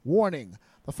Warning: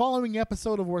 the following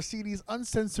episode of Orsini's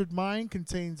Uncensored Mind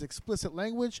contains explicit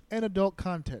language and adult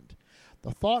content.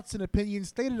 The thoughts and opinions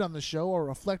stated on the show are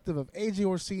reflective of AJ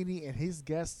Orsini and his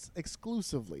guests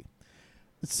exclusively.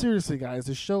 But seriously, guys,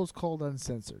 the show's called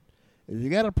Uncensored. If you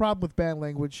got a problem with bad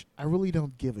language, I really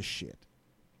don't give a shit.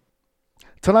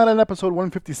 Tonight on episode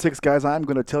 156, guys, I'm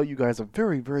going to tell you guys a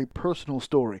very, very personal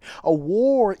story. A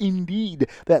war, indeed,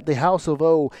 that the House of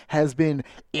O has been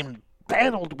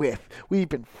embattled with. We've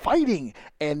been fighting,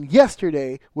 and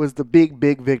yesterday was the big,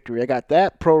 big victory. I got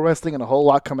that, pro wrestling, and a whole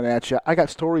lot coming at you. I got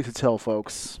stories to tell,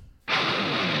 folks.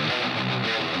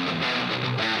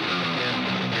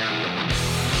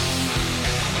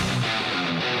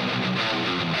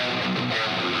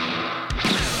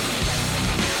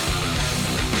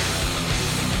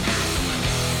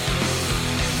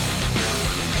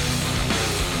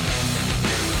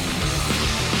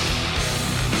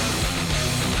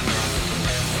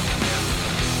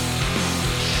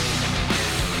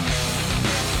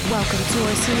 Welcome to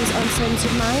Orsini's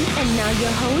Uncensored Mind, and now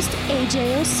your host,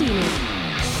 AJ Orsini.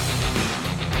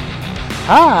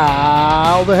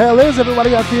 How the hell is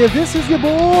everybody out there? This is your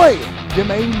boy, your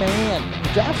main man,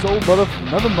 Jack's old brother,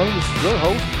 another money. This is your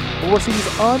host,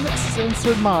 Orsini's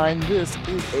Uncensored Mind. This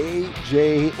is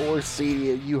AJ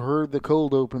Orsini. You heard the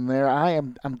cold open there.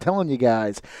 I'm telling you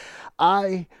guys,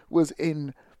 I was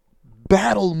in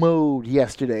battle mode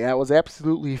yesterday. I was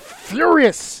absolutely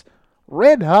furious,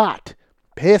 red hot,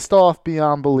 pissed off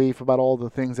beyond belief about all the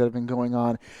things that have been going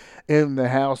on in the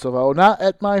House of O. Not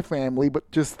at my family,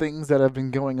 but just things that have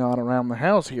been going on around the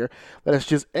house here that is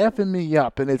just effing me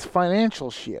up, and it's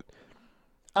financial shit.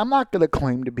 I'm not going to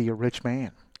claim to be a rich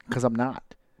man, because I'm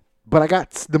not. But I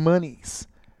got the monies.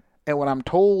 And when I'm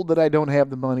told that I don't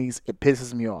have the monies, it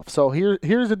pisses me off. So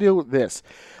here's the deal with this.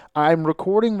 I'm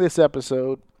recording this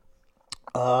episode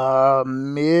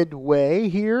midway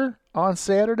here on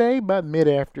Saturday, about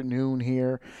mid-afternoon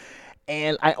here,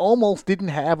 and I almost didn't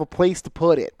have a place to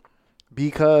put it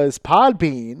because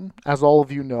Podbean, as all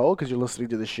of you know, because you're listening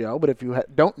to the show, but if you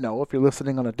don't know, if you're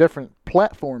listening on a different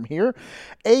platform here,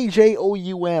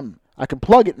 AJOUM, I can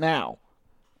plug it now,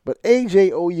 but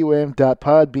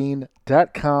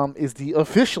AJOUM.podbean.com is the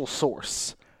official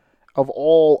source of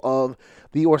all of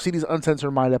the Orsini's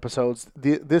Uncensored Mind episodes.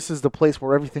 This is the place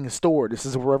where everything is stored. This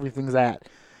is where everything's at.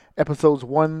 Episodes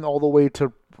 1 all the way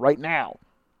to right now,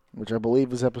 which I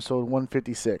believe is episode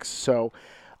 156. So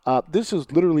this is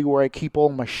literally where I keep all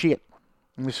my shit.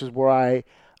 And this is where I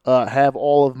have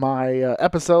all of my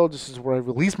episodes. This is where I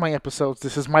release my episodes.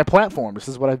 This is my platform. This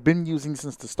is what I've been using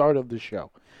since the start of the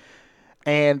show.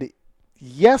 And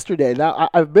yesterday, now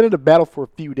I've been in a battle for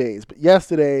a few days, but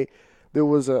yesterday there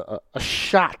was a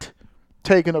shot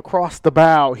taken across the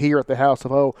bow here at the House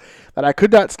of O that I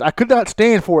could not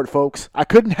stand for it, folks. I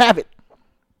couldn't have it.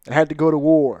 I had to go to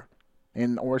war,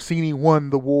 and Orsini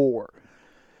won the war.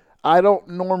 I don't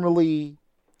normally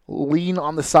lean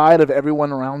on the side of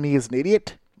everyone around me as an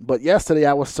idiot, but yesterday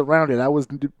I was surrounded. I was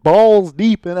balls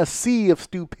deep in a sea of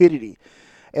stupidity,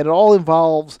 and it all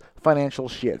involves financial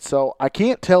shit. So I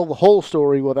can't tell the whole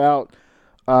story without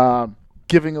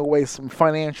giving away some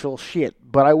financial shit,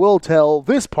 but I will tell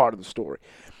this part of the story.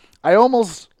 I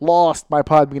almost lost my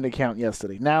Podbean account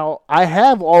yesterday. Now, I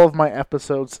have all of my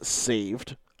episodes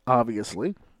saved,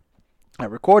 obviously. I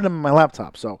record them on my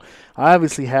laptop, so I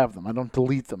obviously have them. I don't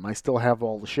delete them. I still have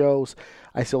all the shows.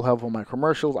 I still have all my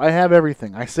commercials. I have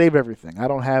everything. I save everything. I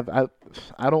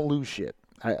don't lose shit.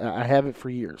 I have it for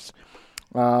years.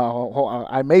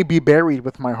 I may be buried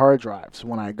with my hard drives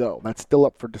when I go. That's still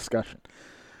up for discussion.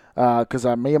 Because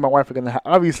me and my wife are going to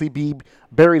obviously be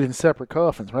buried in separate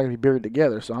coffins. We're not going to be buried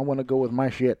together, so I want to go with my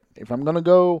shit. If I'm going to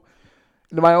go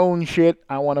into my own shit,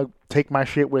 I want to take my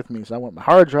shit with me. So I want my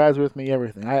hard drives with me,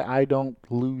 everything. I don't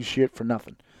lose shit for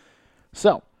nothing.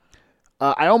 So,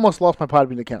 I almost lost my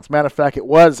Podbean account. As a matter of fact, it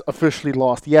was officially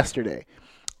lost yesterday.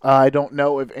 I don't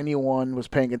know if anyone was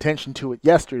paying attention to it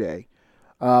yesterday,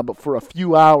 but for a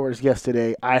few hours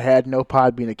yesterday, I had no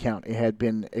Podbean account. It had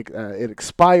been, it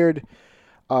expired.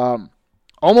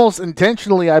 Almost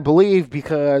intentionally, I believe,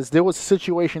 because there was a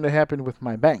situation that happened with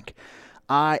my bank.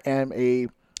 I have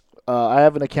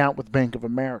an account with Bank of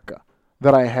America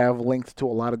that I have linked to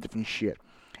a lot of different shit.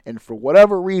 And for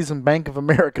whatever reason, Bank of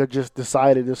America just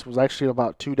decided, this was actually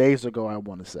about 2 days ago, I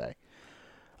want to say.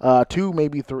 2,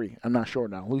 maybe 3. I'm not sure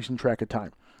now. Losing track of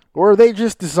time. Or they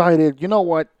just decided, you know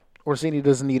what? Orsini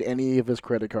doesn't need any of his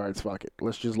credit cards. Fuck it.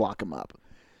 Let's just lock him up.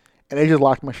 And they just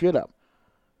locked my shit up.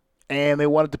 And they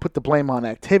wanted to put the blame on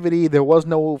activity. There was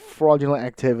no fraudulent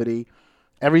activity.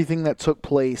 Everything that took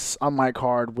place on my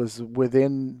card was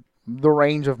within the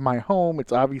range of my home.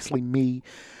 It's obviously me.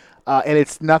 And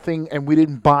it's nothing, and we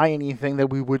didn't buy anything that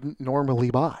we wouldn't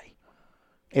normally buy.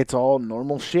 It's all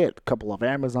normal shit. A couple of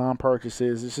Amazon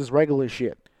purchases. This is regular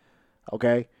shit.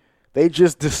 Okay? They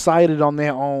just decided on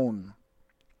their own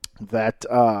that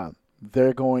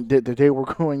they were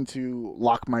going to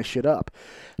lock my shit up.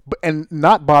 And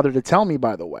not bother to tell me,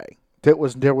 by the way. There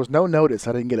was no notice.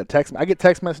 I didn't get a text. I get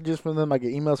text messages from them. I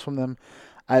get emails from them.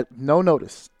 No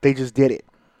notice. They just did it.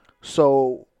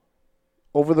 So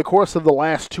over the course of the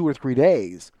last 2 or 3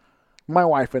 days, my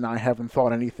wife and I haven't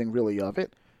thought anything really of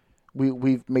it.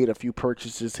 We've made a few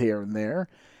purchases here and there,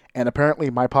 and apparently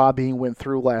my Podbean went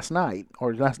through last night,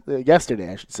 or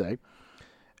yesterday, I should say,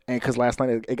 and because last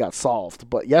night it got solved.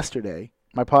 But yesterday,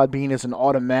 my Podbean is an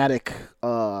automatic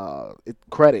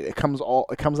credit. It comes out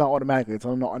automatically. It's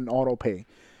on auto pay,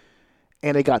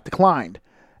 and it got declined,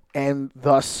 and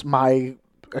thus my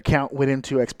account went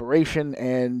into expiration,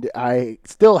 and I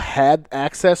still had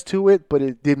access to it, but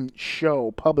it didn't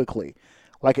show publicly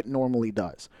like it normally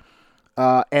does.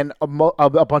 And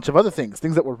a bunch of other things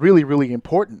that were really, really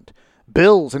important,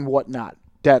 bills and whatnot,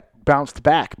 that bounced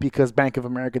back because Bank of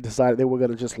America decided they were going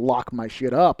to just lock my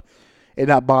shit up and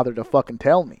not bother to fucking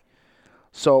tell me.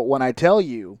 So when I tell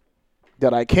you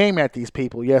that I came at these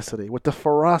people yesterday with the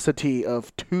ferocity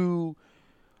of two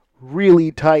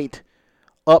really tight,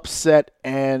 upset,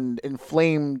 and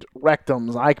inflamed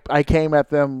rectums, I came at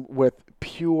them with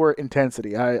pure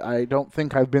intensity. I don't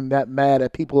think I've been that mad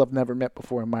at people I've never met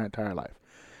before in my entire life.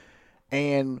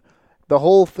 And the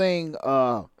whole thing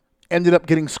ended up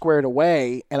getting squared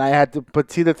away, and I had to,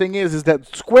 but see, the thing is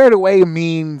that squared away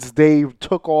means they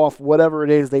took off whatever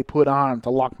it is they put on to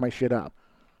lock my shit up.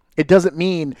 It doesn't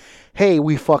mean, hey,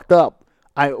 we fucked up.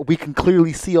 We can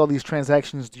clearly see all these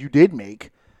transactions you did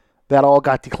make that all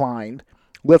got declined.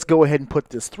 Let's go ahead and put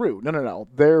this through. No.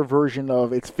 Their version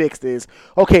of it's fixed is,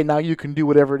 okay, now you can do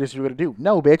whatever it is you're going to do.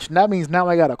 No, bitch. That means now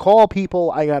I got to call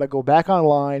people. I got to go back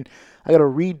online. I got to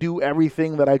redo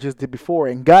everything that I just did before.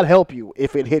 And God help you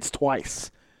if it hits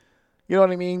twice. You know what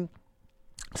I mean?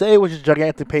 Say it was just a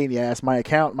gigantic pain in the ass. My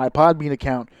Podbean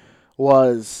account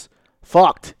was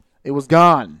fucked. It was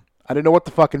gone. I didn't know what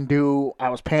to fucking do. I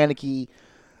was panicky.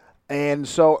 And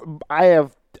so I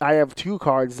have 2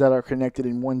 cards that are connected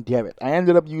in one debit. I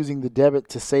ended up using the debit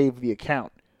to save the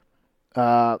account,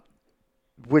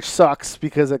 which sucks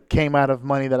because it came out of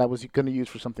money that I was going to use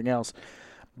for something else.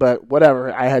 But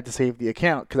whatever, I had to save the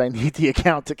account because I need the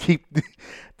account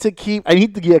I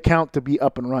need the account to be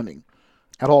up and running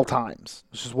at all times.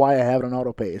 Which is why I have it on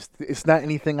auto pay. It's not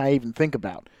anything I even think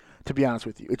about, to be honest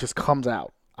with you. It just comes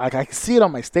out. I can see it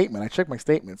on my statement. I check my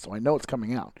statement, so I know it's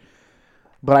coming out.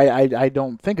 But I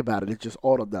don't think about it. It just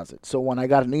auto does it. So when I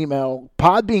got an email,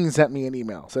 Podbean sent me an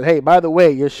email. Said, hey, by the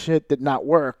way, your shit did not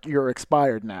work. You're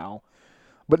expired now.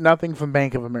 But nothing from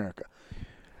Bank of America.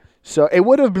 So it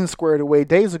would have been squared away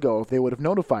days ago if they would have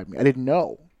notified me. I didn't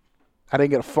know. I didn't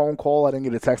get a phone call. I didn't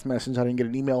get a text message. I didn't get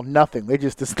an email. Nothing. They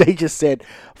just said,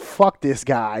 fuck this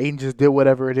guy, and just did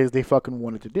whatever it is they fucking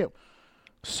wanted to do.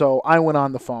 So I went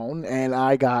on the phone, and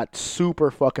I got super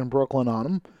fucking Brooklyn on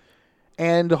them.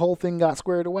 And the whole thing got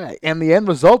squared away. And the end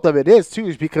result of it is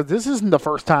because this isn't the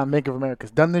first time Bank of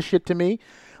America's done this shit to me.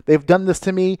 They've done this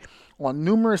to me on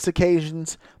numerous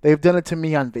occasions. They've done it to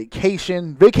me on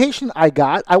vacation. Vacation I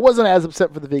wasn't as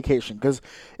upset for the vacation. Because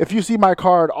if you see my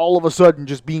card all of a sudden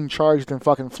just being charged in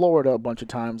fucking Florida a bunch of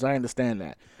times, I understand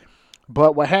that.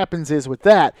 But what happens is with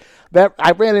that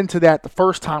I ran into that the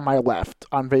first time I left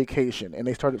on vacation, and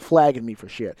they started flagging me for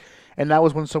shit. And that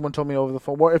was when someone told me over the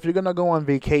phone, well, if you're going to go on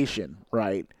vacation,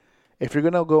 right, if you're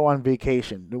going to go on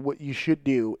vacation, what you should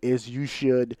do is you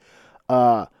should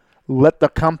let the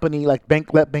company, let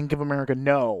Bank of America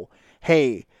know,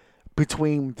 hey,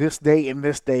 between this day and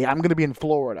this day, I'm going to be in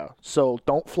Florida. So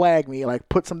don't flag me.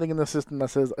 Put something in the system that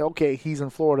says, okay, he's in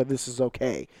Florida, this is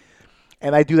okay.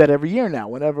 And I do that every year now.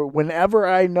 Whenever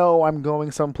I know I'm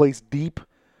going someplace deep,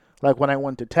 like when I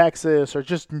went to Texas, or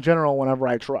just in general whenever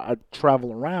I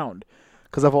travel around,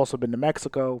 because I've also been to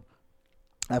Mexico.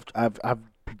 I've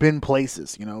been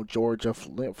places, Georgia,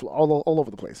 all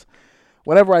over the place.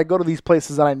 Whenever I go to these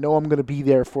places that I know I'm going to be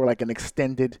there for an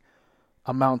extended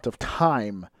amount of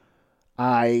time,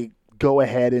 I go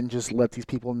ahead and just let these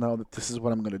people know that this is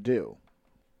what I'm going to do.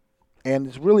 And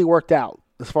it's really worked out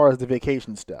as far as the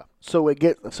vacation stuff. So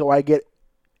I get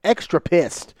extra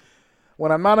pissed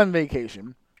when I'm not on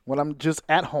vacation, when I'm just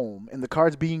at home and the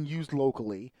card's being used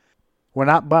locally. We're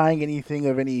not buying anything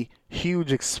of any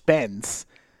huge expense.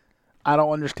 I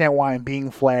don't understand why I'm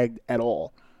being flagged at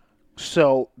all.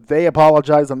 So they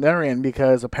apologize on their end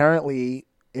because apparently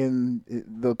in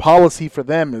the policy for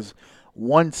them is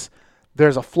once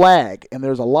there's a flag and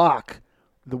there's a lock,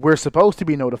 we're supposed to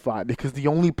be notified because the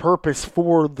only purpose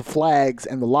for the flags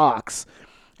and the locks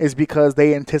is because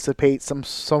they anticipate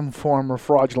some form of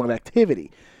fraudulent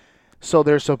activity. So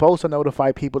they're supposed to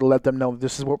notify people to let them know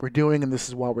this is what we're doing and this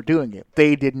is why we're doing it.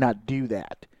 They did not do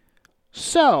that.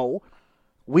 So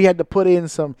we had to put in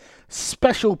some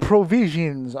special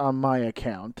provisions on my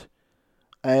account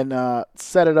and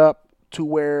set it up to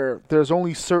where there's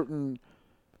only certain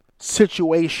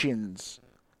situations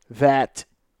that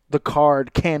the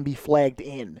card can be flagged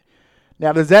in.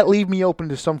 Now, does that leave me open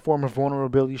to some form of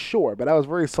vulnerability? Sure, but I was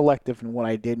very selective in what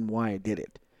I did and why I did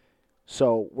it.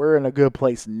 So we're in a good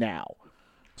place now.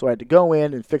 So I had to go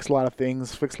in and fix a lot of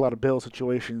things, fix a lot of bill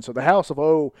situations. So the House of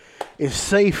O is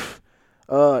safe.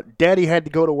 Daddy had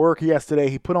to go to work yesterday.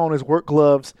 He put on his work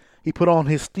gloves. He put on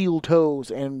his steel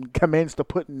toes and commenced to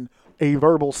putting a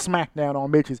verbal smackdown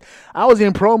on bitches. I was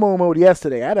in promo mode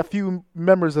yesterday. I had a few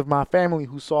members of my family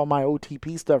who saw my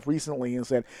OTP stuff recently and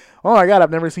said, "Oh my God,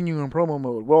 I've never seen you in promo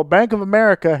mode." Well, Bank of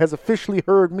America has officially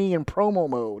heard me in promo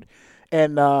mode,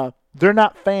 and they're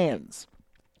not fans,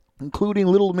 including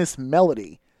Little Miss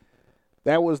Melody.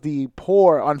 That was the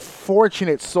poor,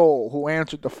 unfortunate soul who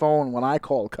answered the phone when I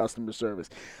called customer service.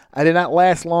 I did not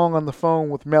last long on the phone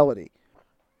with Melody.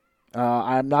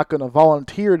 I'm not going to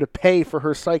volunteer to pay for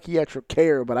her psychiatric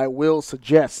care, but I will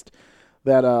suggest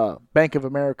that Bank of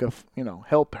America,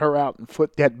 help her out and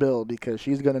foot that bill because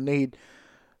she's going to need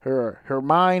her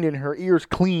mind and her ears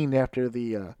cleaned after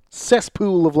the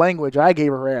cesspool of language I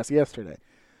gave her ass yesterday.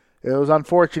 It was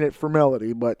unfortunate for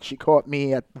Melody, but she caught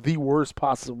me at the worst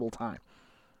possible time.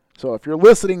 So if you're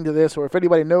listening to this, or if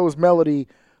anybody knows Melody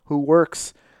who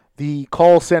works the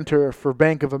call center for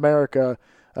Bank of America,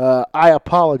 I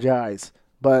apologize,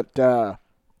 but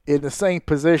in the same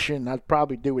position, I'd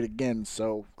probably do it again.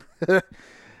 So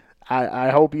I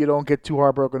hope you don't get too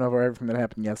heartbroken over everything that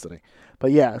happened yesterday.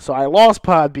 But yeah, so I lost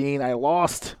Podbean. I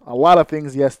lost a lot of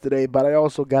things yesterday, but I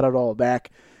also got it all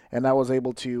back, and I was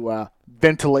able to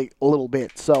ventilate a little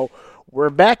bit. So we're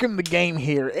back in the game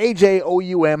here.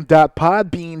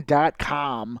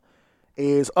 ajoum.podbean.com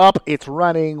is up. It's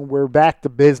running. We're back to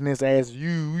business as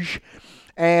usual.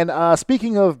 And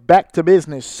speaking of back to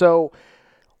business, so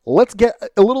let's get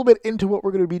a little bit into what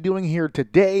we're going to be doing here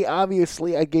today.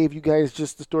 Obviously, I gave you guys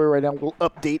just the story right now, a little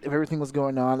update of everything that's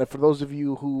going on. And for those of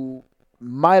you who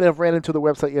might have ran into the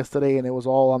website yesterday and it was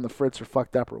all on the fritz or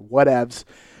fucked up or whatevs,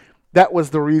 that was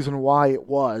the reason why it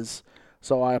was.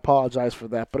 So I apologize for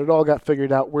that. But it all got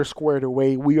figured out. We're squared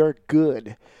away. We are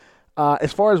good.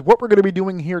 As far as what we're going to be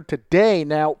doing here today,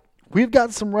 now, we've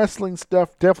got some wrestling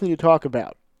stuff definitely to talk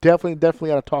about.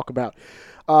 Definitely ought to talk about.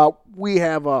 We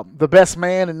have the best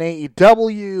man in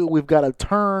AEW. We've got a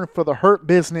turn for the Hurt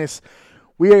Business.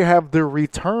 We have the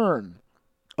return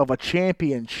of a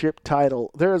championship title.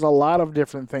 There's a lot of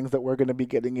different things that we're going to be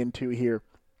getting into here.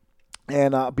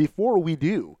 And before we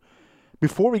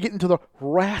get into the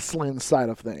wrestling side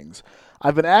of things,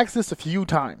 I've been asked this a few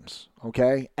times,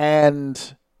 okay?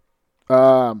 And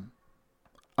I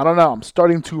don't know. I'm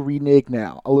starting to renege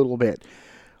now a little bit.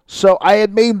 So I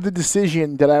had made the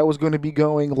decision that I was going to be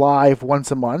going live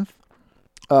once a month,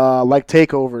 like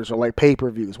takeovers or like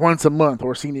pay-per-views. Once a month,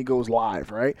 Orsini goes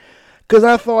live, right? Because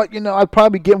I thought, I'd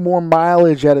probably get more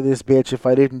mileage out of this bitch if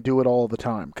I didn't do it all the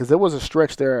time. Because there was a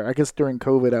stretch there, I guess during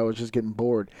COVID, I was just getting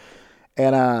bored.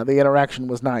 And the interaction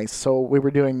was nice, so we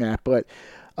were doing that. But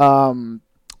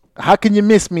how can you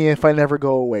miss me if I never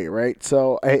go away, right?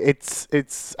 So I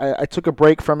took a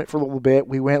break from it for a little bit.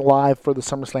 We went live for the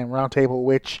SummerSlam Roundtable,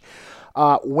 which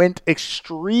went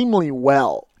extremely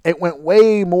well. It went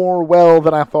way more well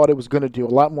than I thought it was going to do. A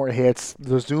lot more hits.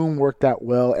 The Zoom worked out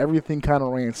well. Everything kind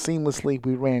of ran seamlessly.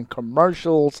 We ran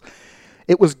commercials.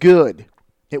 It was good.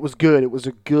 It was good. It was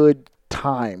a good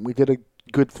time. We did a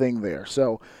good thing there.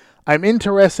 So I'm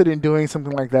interested in doing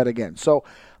something like that again. So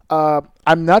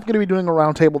I'm not going to be doing a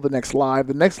roundtable the next live.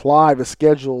 The next live is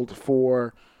scheduled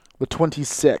for the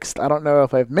 26th. I don't know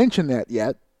if I've mentioned that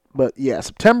yet, but yeah,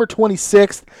 September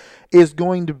 26th is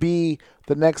going to be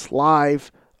the next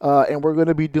live, and we're going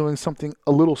to be doing something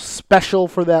a little special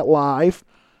for that live.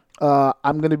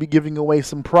 I'm going to be giving away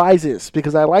some prizes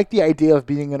because I like the idea of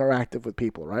being interactive with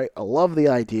people, right? I love the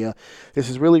idea. This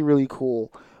is really, really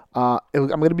cool. I'm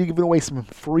going to be giving away some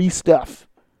free stuff.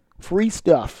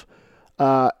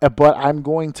 But I'm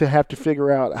going to have to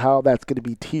figure out how that's going to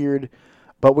be tiered.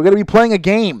 But we're going to be playing a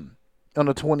game on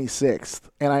the 26th.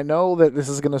 And I know that this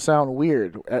is going to sound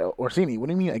weird. Orsini, what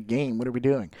do you mean a game? What are we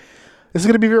doing? This is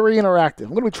going to be very interactive. I'm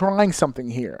going to be trying something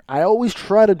here. I always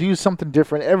try to do something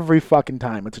different every fucking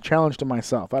time. It's a challenge to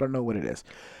myself. I don't know what it is.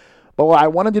 But I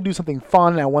wanted to do something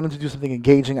fun. I wanted to do something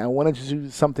engaging. I wanted to do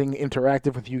something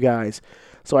interactive with you guys.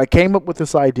 So I came up with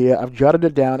this idea. I've jotted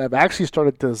it down. I've actually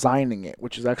started designing it,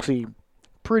 which is actually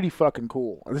pretty fucking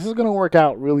cool. This is going to work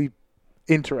out really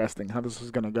interesting how this is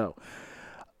going to go.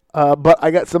 But I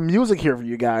got some music here for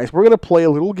you guys. We're going to play a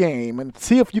little game and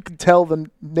see if you can tell the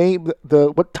name,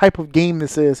 what type of game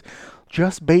this is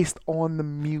just based on the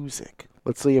music.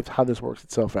 Let's see how this works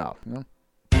itself out. You know?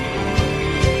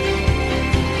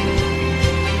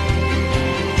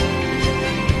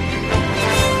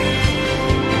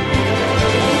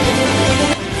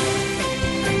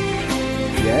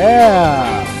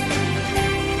 Yeah.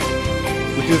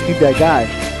 We just need that guy.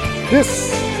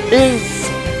 This is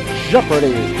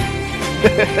Jeopardy.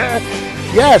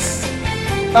 Yes.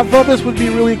 I thought this would be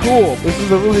really cool. This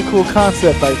is a really cool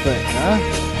concept, I think.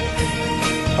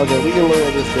 Huh? Okay, we can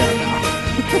lower this down now.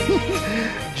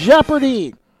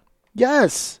 Jeopardy.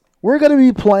 Yes. We're going to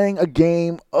be playing a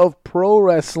game of pro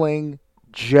wrestling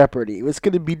Jeopardy. It's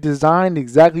going to be designed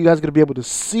exactly. You guys are going to be able to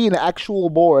see an actual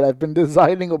board. I've been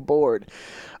designing a board.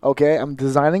 Okay, I'm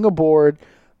designing a board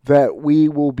that we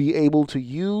will be able to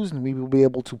use and we will be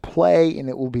able to play, and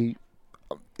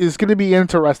it's going to be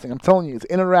interesting. I'm telling you, it's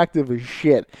interactive as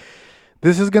shit.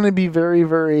 This is going to be very,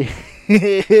 very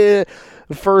the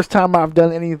first time I've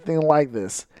done anything like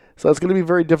this. So it's going to be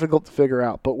very difficult to figure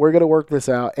out, but we're going to work this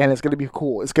out, and it's going to be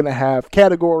cool. It's going to have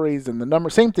categories and the number,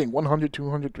 same thing, 100,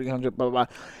 200, 300, blah, blah,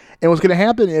 blah. And what's going to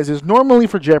happen is normally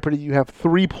for Jeopardy, you have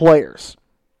 3 players,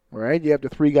 right? You have the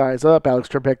 3 guys up. Alex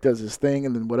Trebek does his thing,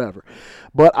 and then whatever.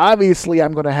 But obviously,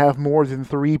 I'm going to have more than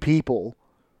 3 people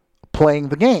playing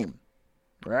the game,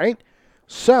 right?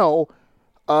 So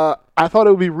I thought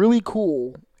it would be really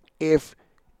cool if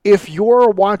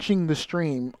you're watching the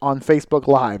stream on Facebook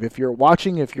Live, if you're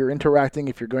watching, if you're interacting,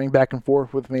 if you're going back and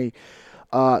forth with me,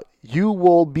 you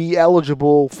will be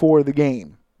eligible for the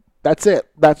game. That's it.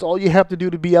 That's all you have to do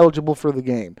to be eligible for the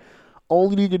game. All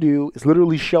you need to do is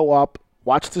literally show up,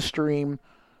 watch the stream,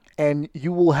 and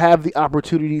you will have the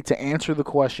opportunity to answer the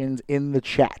questions in the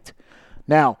chat.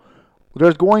 Now,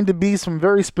 there's going to be some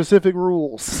very specific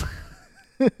rules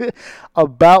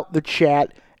about the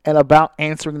chat and about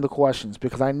answering the questions,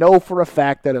 because I know for a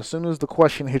fact that as soon as the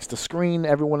question hits the screen,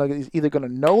 everyone is either going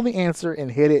to know the answer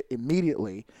and hit it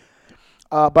immediately,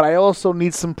 but I also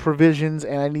need some provisions,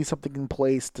 and I need something in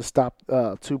place to stop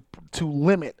to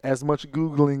limit as much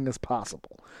Googling as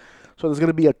possible. So there's going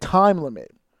to be a time limit,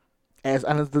 and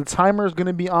as the timer is going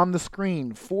to be on the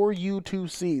screen for you to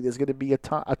see. There's going to be a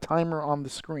timer on the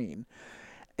screen,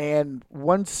 and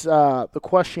once the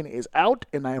question is out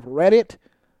and I've read it,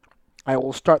 I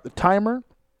will start the timer,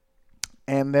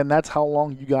 and then that's how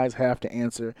long you guys have to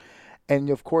answer. And,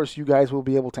 of course, you guys will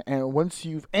be able to answer. Once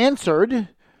you've answered,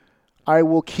 I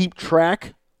will keep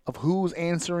track of who's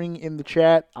answering in the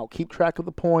chat. I'll keep track of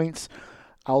the points.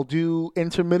 I'll do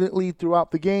intermittently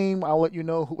throughout the game. I'll let you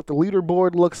know what the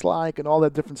leaderboard looks like and all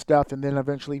that different stuff. And then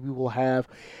eventually we will have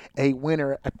a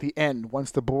winner at the end. Once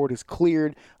the board is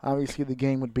cleared, obviously the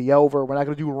game would be over. We're not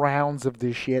going to do rounds of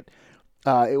this shit.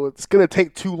 It's going to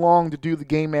take too long to do the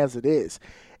game as it is.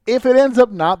 If it ends up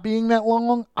not being that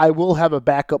long, I will have a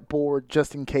backup board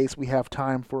just in case we have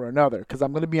time for another, because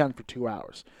I'm going to be on for 2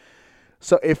 hours.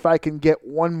 So if I can get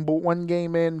one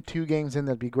game in, 2 games in,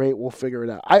 that'd be great. We'll figure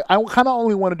it out. I kind of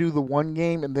only want to do the one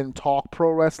game and then talk pro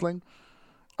wrestling.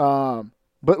 But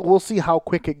we'll see how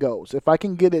quick it goes. If I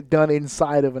can get it done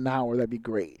inside of an hour, that'd be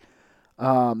great.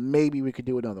 Maybe we could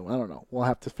do another one. I don't know. We'll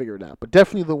have to figure it out. But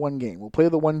definitely the one game. We'll play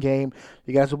the one game.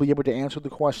 You guys will be able to answer the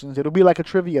questions. It'll be like a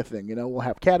trivia thing. You know, we'll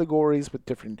have categories with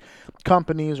different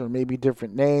companies or maybe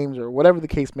different names or whatever the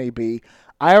case may be.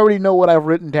 I already know what I've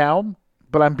written down,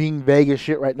 but I'm being vague as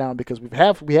shit right now because we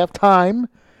have time,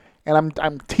 and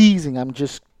I'm teasing. I'm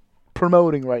just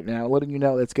promoting right now, letting you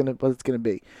know what it's gonna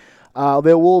be.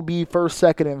 There will be first,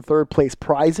 second, and third place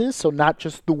prizes, so not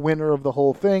just the winner of the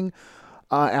whole thing.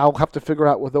 I'll have to figure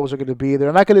out what those are going to be.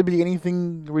 They're not going to be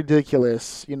anything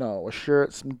ridiculous, you know, a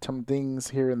shirt, some things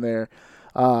here and there,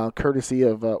 courtesy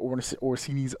of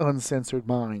Orsini's Uncensored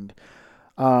Mind.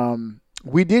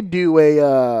 We did do we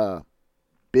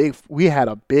had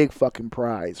a big fucking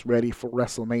prize ready for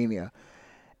WrestleMania,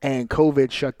 and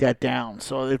COVID shut that down.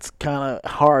 So it's kind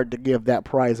of hard to give that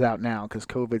prize out now because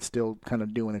COVID's still kind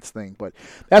of doing its thing. But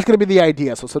that's going to be the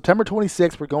idea. So September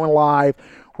 26th, we're going live.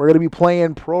 We're going to be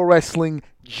playing Pro Wrestling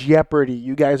Jeopardy.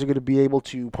 You guys are going to be able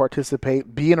to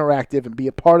participate, be interactive, and be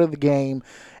a part of the game,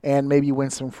 and maybe win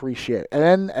some free shit. And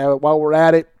then while we're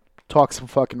at it, talk some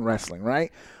fucking wrestling,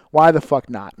 right? Why the fuck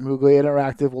not? We'll go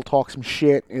interactive. We'll talk some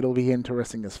shit. It'll be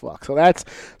interesting as fuck. So that's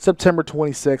September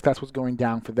 26th. That's what's going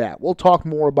down for that. We'll talk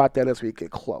more about that as we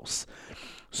get close.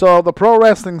 So the pro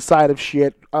wrestling side of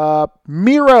shit,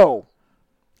 Miro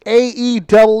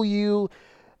AEW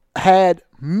had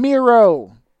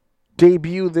Miro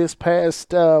debut this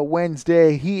past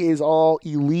Wednesday. He is all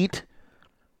elite,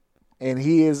 and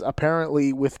he is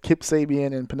apparently with Kip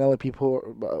Sabian and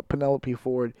Penelope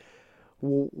Ford.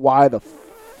 Why the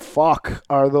fuck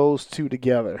are those two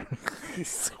together?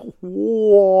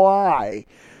 Why?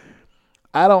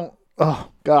 I don't.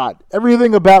 Oh God!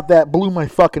 Everything about that blew my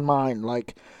fucking mind.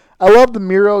 Like, I love the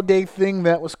Miro Day thing.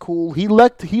 That was cool. He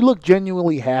looked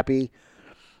genuinely happy.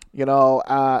 You know,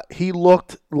 he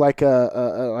looked like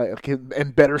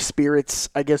in better spirits,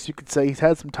 I guess you could say. He's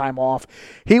had some time off.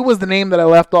 He was the name that I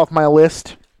left off my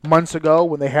list months ago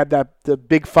when they had the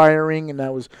big firing, and I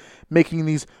was making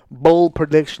these bold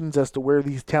predictions as to where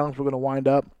these talents were going to wind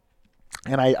up.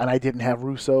 And I didn't have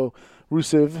Rusev,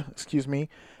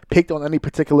 picked on any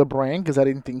particular brand because I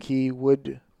didn't think he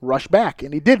would rush back,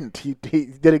 and he didn't. He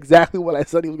did exactly what I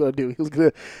said he was going to do. He was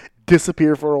going to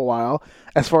disappear for a while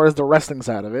as far as the wrestling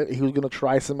side of it. He was going to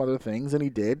try some other things, and he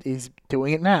did. He's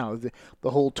doing it now, the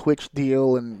whole Twitch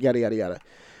deal and yada, yada, yada.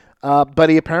 But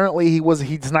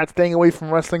he's not staying away from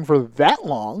wrestling for that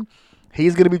long.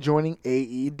 He's going to be joining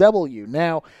AEW.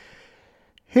 Now,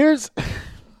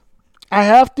 I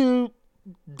have to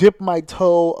dip my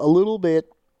toe a little bit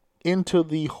into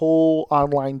the whole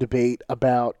online debate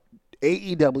about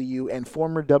AEW and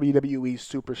former WWE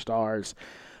superstars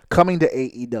coming to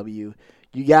AEW.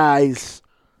 You guys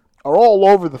are all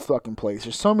over the fucking place.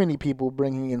 There's so many people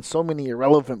bringing in so many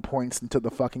irrelevant points into the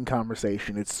fucking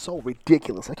conversation. It's so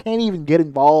ridiculous. I can't even get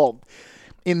involved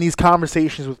in these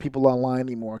conversations with people online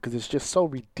anymore because it's just so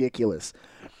ridiculous.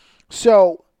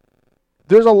 So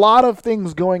there's a lot of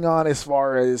things going on as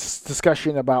far as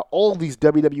discussion about all these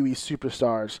WWE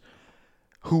superstars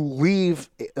who leave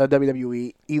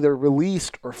WWE, either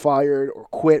released or fired or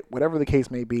quit, whatever the case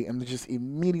may be, and they just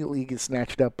immediately get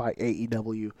snatched up by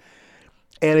AEW.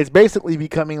 And it's basically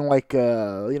becoming like,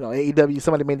 AEW,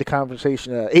 somebody made the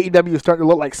conversation, AEW is starting to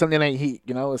look like Sunday Night Heat,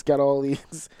 it's got all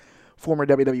these former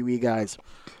WWE guys.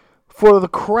 For the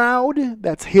crowd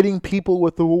that's hitting people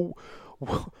with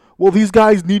well, these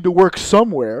guys need to work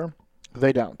somewhere,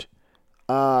 they don't.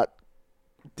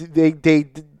 They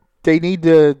need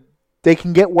to... They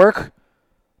can get work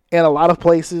in a lot of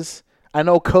places. I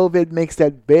know COVID makes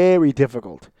that very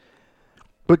difficult.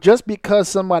 But just because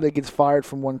somebody gets fired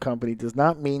from one company does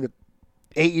not mean that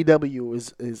AEW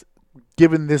is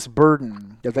given this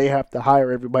burden that they have to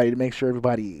hire everybody to make sure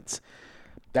everybody eats.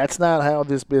 That's not how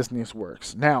this business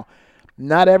works. Now,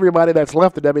 not everybody that's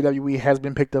left the WWE has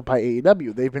been picked up by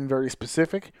AEW. They've been very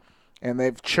specific, and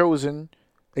they've chosen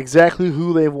exactly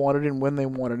who they've wanted and when they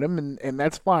wanted them, and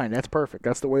that's fine. That's perfect.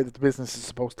 That's the way that the business is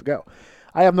supposed to go.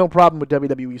 I have no problem with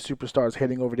WWE superstars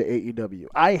heading over to AEW.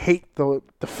 I hate the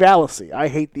fallacy. I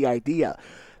hate the idea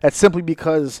that simply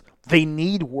because they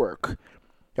need work,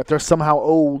 that they're somehow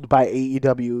owed by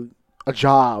AEW a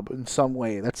job in some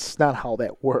way. That's not how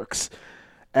that works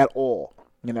at all.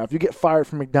 If you get fired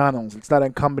from McDonald's, it's not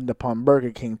incumbent upon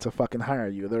Burger King to fucking hire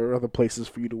you. There are other places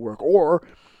for you to work, or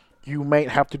you might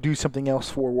have to do something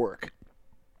else for work.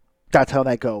 That's how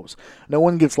that goes. No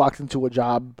one gets locked into a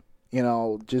job,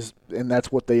 and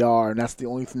that's what they are, and that's the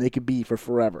only thing they could be for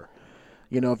forever.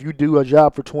 If you do a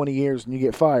job for 20 years and you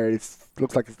get fired, it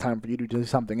looks like it's time for you to do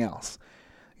something else.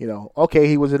 Okay,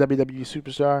 he was a WWE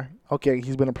superstar. Okay,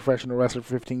 he's been a professional wrestler for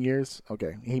 15 years.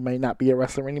 Okay, he may not be a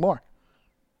wrestler anymore.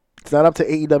 It's not up to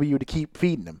AEW to keep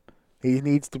feeding him. He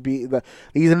needs to be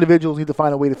these individuals need to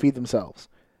find a way to feed themselves.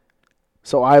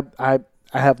 So I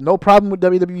have no problem with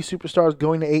WWE superstars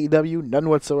going to AEW, none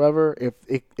whatsoever.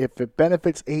 If it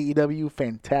benefits AEW,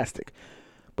 fantastic.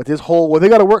 But this whole, they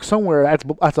got to work somewhere,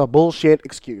 that's a bullshit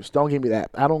excuse. Don't give me that.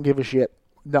 I don't give a shit.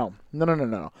 No.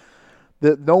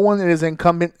 No one is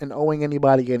incumbent in owing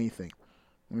anybody anything.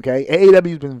 Okay?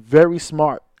 AEW's been very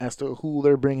smart as to who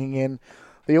they're bringing in.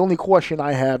 The only question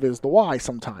I have is the why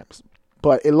sometimes.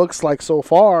 But it looks like so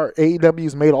far,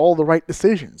 AEW's made all the right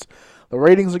decisions. The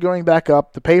ratings are going back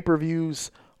up. The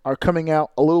pay-per-views are coming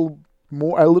out a little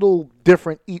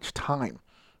different each time.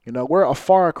 We're a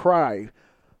far cry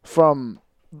from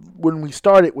when we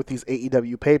started with these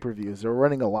AEW pay-per-views. They're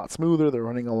running a lot smoother. They're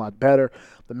running a lot better.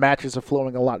 The matches are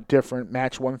flowing a lot different.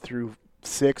 Match 1 through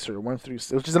 6 or 1 through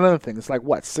 6, which is another thing. It's like,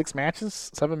 6 matches?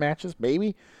 7 matches?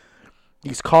 Maybe?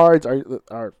 These cards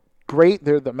are great.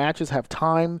 The matches have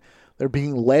time. They're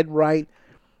being led right.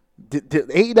 The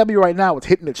AEW right now is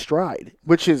hitting its stride,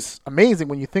 which is amazing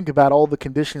when you think about all the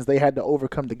conditions they had to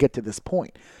overcome to get to this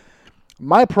point.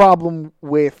 My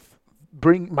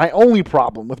only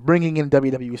problem with bringing in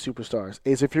WWE superstars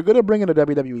is if you're going to bring in a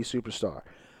WWE superstar,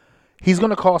 he's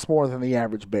going to cost more than the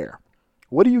average bear.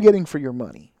 What are you getting for your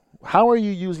money? How are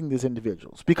you using these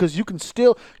individuals? Because you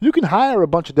can hire a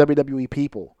bunch of WWE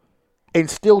people and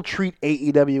still treat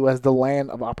AEW as the land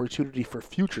of opportunity for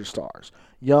future stars,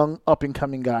 young,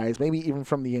 up-and-coming guys, maybe even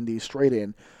from the indies straight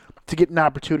in, to get an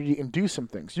opportunity and do some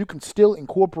things. You can still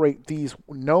incorporate these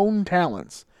known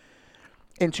talents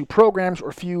into programs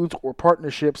or feuds or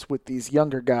partnerships with these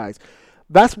younger guys.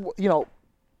 That's,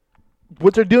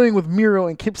 what they're doing with Miro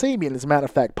and Kip Sabian, as a matter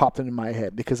of fact, popped into my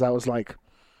head because I was like,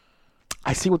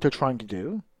 I see what they're trying to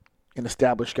do. An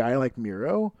established guy like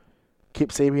Miro. Kip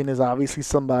Sabian is obviously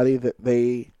somebody that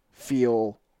they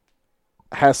feel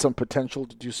has some potential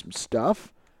to do some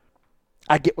stuff.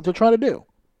 I get what they're trying to do.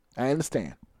 I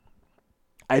understand.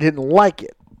 I didn't like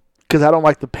it because I don't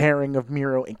like the pairing of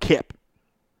Miro and Kip.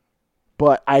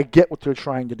 But I get what they're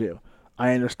trying to do.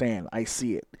 I understand. I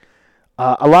see it.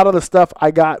 A lot of the stuff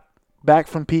I got back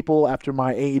from people after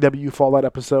my AEW Fallout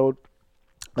episode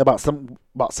about some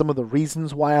of the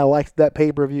reasons why I liked that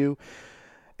pay-per-view.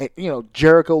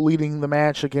 Jericho leading the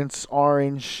match against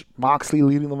Orange, Moxley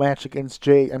leading the match against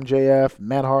MJF,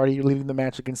 Matt Hardy leading the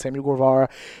match against Sammy Guevara.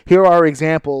 Here are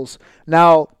examples.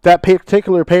 Now, that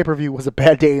particular pay-per-view was a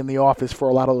bad day in the office for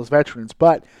a lot of those veterans,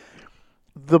 but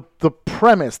the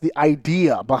premise, the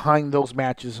idea behind those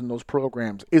matches and those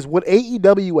programs is what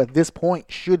AEW at this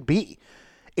point should be.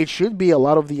 It should be a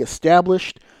lot of the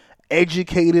established,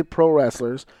 educated pro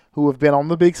wrestlers who have been on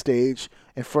the big stage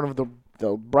in front of been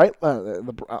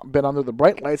under the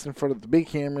bright lights in front of the big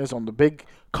cameras on the big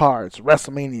cards,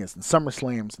 WrestleManias and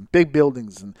SummerSlams and big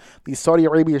buildings and these Saudi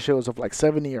Arabia shows of like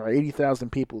 70 or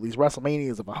 80,000 people, these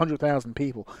WrestleManias of 100,000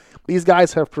 people. These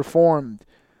guys have performed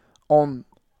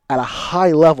at a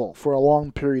high level for a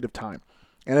long period of time.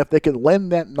 And if they could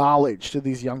lend that knowledge to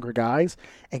these younger guys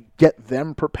and get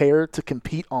them prepared to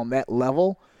compete on that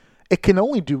level, it can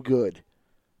only do good.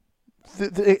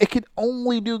 It can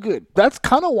only do good. That's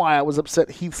kind of why I was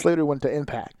upset Heath Slater went to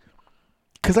Impact.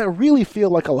 Because I really feel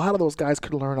like a lot of those guys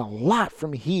could learn a lot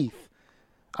from Heath.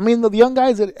 I mean, the young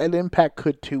guys at Impact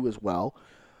could too as well.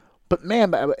 But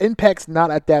man, Impact's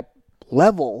not at that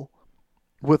level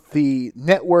with the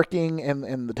networking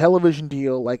and the television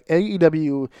deal like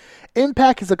AEW.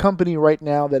 Impact is a company right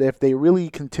now that if they really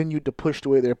continue to push the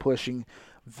way they're pushing,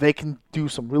 they can do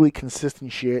some really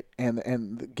consistent shit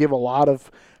and give a lot of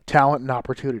talent and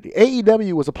opportunity.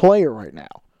 AEW is a player right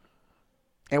now.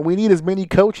 And we need as many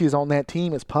coaches on that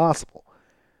team as possible.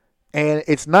 And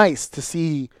it's nice to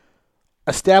see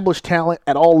established talent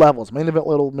at all levels. Main event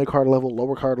level, mid-card level,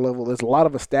 lower card level. There's a lot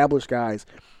of established guys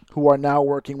who are now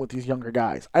working with these younger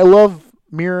guys. I love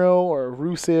Miro or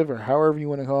Rusev or however you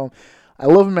want to call him. I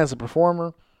love him as a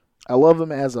performer. I love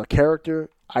him as a character.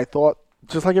 I thought,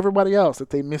 just like everybody else, that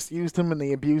they misused him and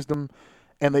they abused him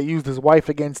and they used his wife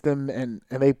against him and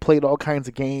they played all kinds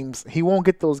of games. He won't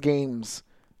get those games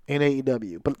in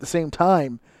AEW. But at the same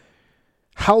time,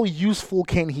 how useful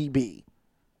can he be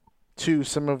to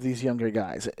some of these younger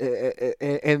guys?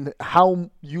 And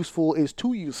how useful is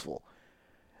too useful?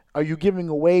 Are you giving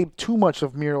away too much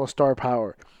of Miro's star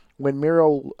power when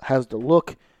Miro has the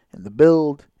look and the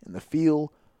build and the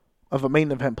feel of a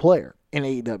main event player in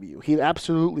AEW? He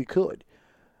absolutely could.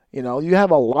 You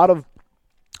have a lot of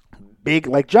big,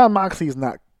 like Jon Moxley is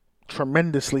not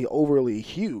tremendously overly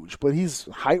huge, but he's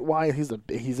height-wise,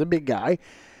 he's a big guy.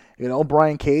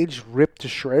 Brian Cage ripped to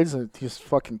shreds, and he's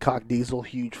fucking cock diesel,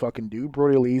 huge fucking dude.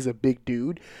 Brody Lee's a big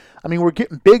dude. I mean, we're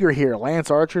getting bigger here.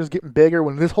 Lance Archer's getting bigger.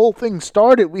 When this whole thing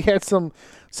started, we had some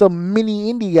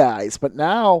mini indie guys, but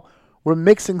now we're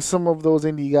mixing some of those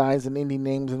indie guys and indie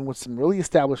names in with some really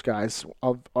established guys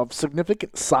of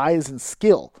significant size and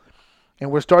skill. And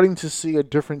we're starting to see a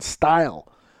different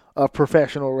style of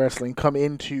professional wrestling come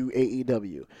into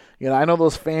AEW. I know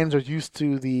those fans are used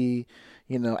to the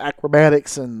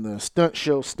acrobatics and the stunt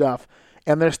show stuff,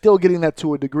 and they're still getting that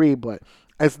to a degree, but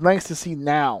it's nice to see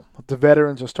now that the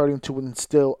veterans are starting to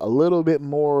instill a little bit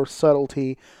more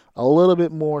subtlety, a little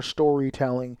bit more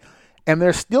storytelling, and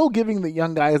they're still giving the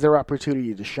young guys their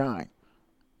opportunity to shine.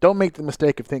 Don't make the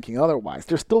mistake of thinking otherwise.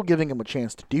 They're still giving them a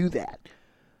chance to do that.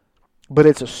 But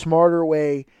it's a smarter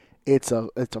way, it's a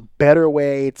better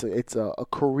way, it's a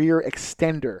career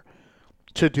extender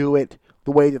to do it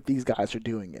the way that these guys are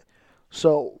doing it.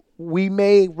 So we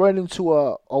may run into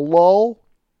a lull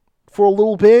for a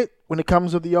little bit when it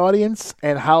comes to the audience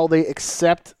and how they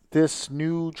accept this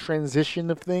new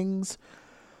transition of things.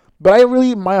 But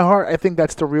in my heart, I think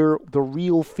that's the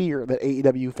real fear that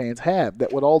AEW fans have,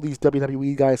 that with all these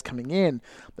WWE guys coming in,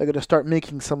 they're going to start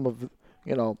making some of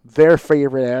their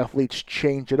favorite athletes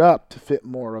change it up to fit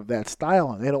more of that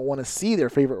style. And they don't want to see their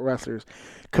favorite wrestlers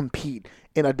compete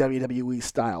in a WWE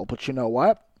style. But you know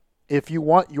what? if you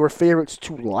want your favorites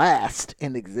to last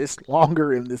and exist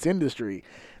longer in this industry,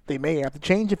 they may have to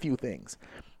change a few things.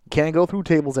 You can't go through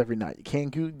tables every night. You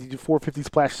can't do 450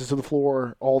 splashes to the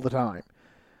floor all the time.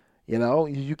 You know,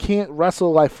 you can't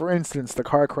wrestle like, for instance, the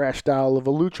car crash style of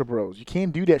the Lucha Bros. You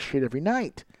can't do that shit every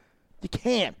night. You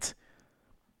can't.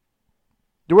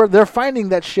 They're finding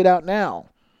that shit out now.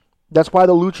 That's why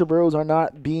the Lucha Bros are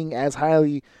not being as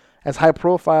high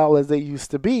profile as they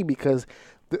used to be, because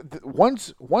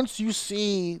once you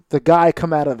see the guy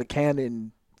come out of the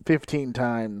cannon 15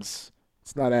 times,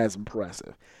 it's not as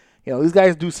impressive. You know, these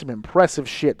guys do some impressive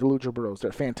shit, the Lucha Bros.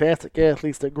 They're fantastic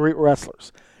athletes. They're great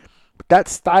wrestlers. But that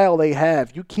style they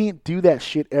have, you can't do that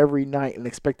shit every night and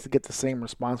expect to get the same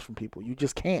response from people. You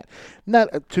just can't.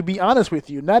 Not, to be honest with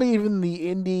you, not even the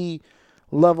indie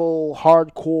level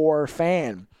hardcore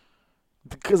fan.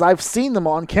 Because I've seen them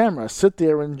on camera sit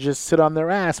there and just sit on their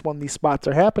ass when these spots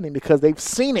are happening, because they've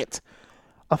seen it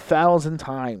 1,000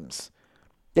 times.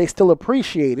 They still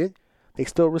appreciate it. They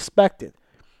still respect it.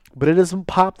 But it doesn't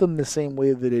pop them the same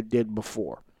way that it did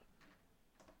before.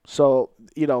 So,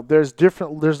 you know, there's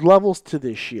levels to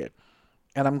this shit.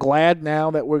 And I'm glad now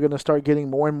that we're going to start getting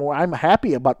more and more. I'm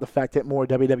happy about the fact that more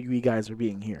WWE guys are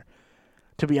being here.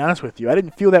 To be honest with you, I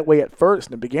didn't feel that way at first.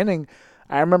 In the beginning,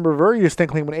 I remember very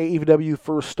distinctly when AEW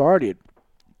first started,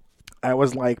 I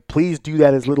was like, please do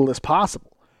that as little as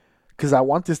possible. Because I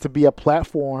want this to be a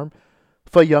platform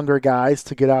for younger guys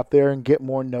to get out there and get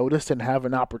more noticed and have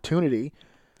an opportunity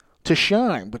to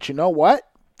shine. But you know what?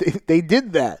 They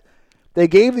did that. They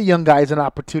gave the young guys an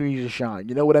opportunity to shine.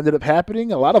 You know what ended up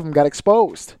happening? A lot of them got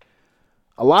exposed.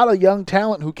 A lot of young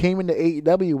talent who came into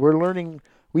AEW,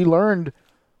 we learned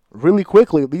really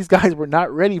quickly these guys were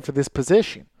not ready for this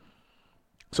position.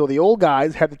 So the old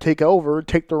guys had to take over,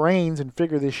 take the reins, and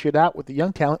figure this shit out with the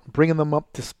young talent, bringing them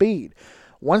up to speed.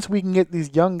 Once we can get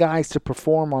these young guys to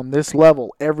perform on this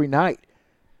level every night,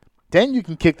 then you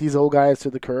can kick these old guys to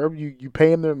the curb. You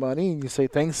pay them their money, and you say,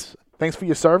 thanks for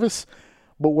your service,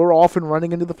 but we're off and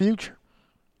running into the future.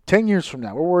 10 years from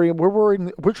now,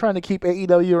 we're trying to keep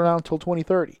AEW around until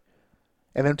 2030,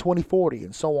 and then 2040,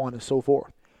 and so on and so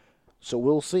forth. So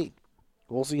we'll see.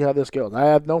 We'll see how this goes. I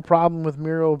have no problem with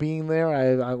Miro being there.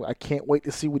 I can't wait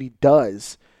to see what he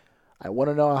does. I want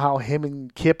to know how him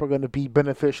and Kip are going to be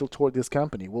beneficial toward this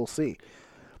company. We'll see.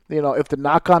 You know, if the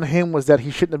knock on him was that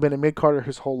he shouldn't have been a mid-carder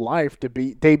his whole life, to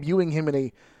be debuting him in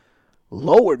a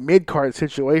lower mid-card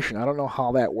situation, I don't know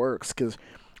how that works. Because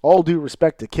all due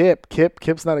respect to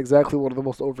Kip's not exactly one of the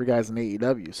most over guys in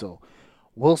AEW. So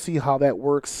we'll see how that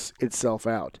works itself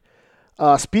out.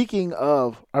 Speaking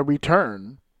of a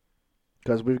return,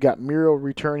 because we've got Miro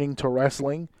returning to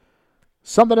wrestling,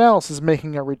 something else is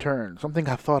making a return. Something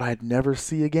I thought I'd never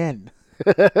see again.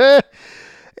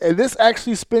 And this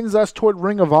actually spins us toward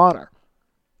Ring of Honor.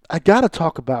 I got to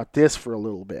talk about this for a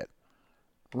little bit.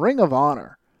 Ring of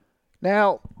Honor.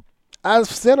 Now, I've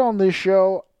said on this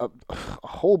show a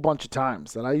whole bunch of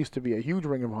times that I used to be a huge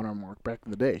Ring of Honor mark back in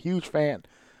the day. A huge fan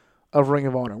of Ring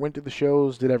of Honor. Went to the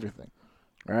shows, did everything.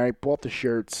 All right, bought the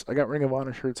shirts. I got Ring of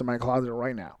Honor shirts in my closet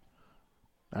right now.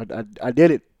 I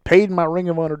did it. Paid my Ring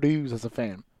of Honor dues as a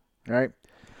fan. All right.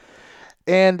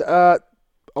 And a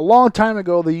long time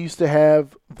ago, they used to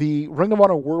have the Ring of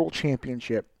Honor World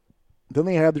Championship. Then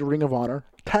they had the Ring of Honor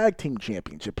Tag Team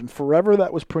Championship. And forever,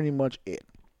 that was pretty much it.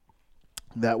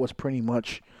 That was pretty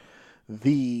much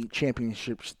the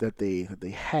championships that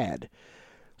they had.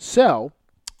 So,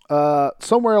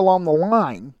 somewhere along the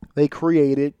line, they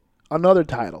created another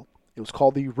title. It was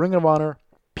called the Ring of Honor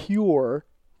Pure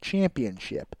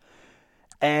Championship.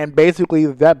 And basically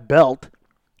that belt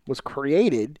was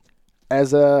created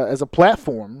as a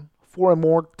platform for a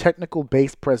more technical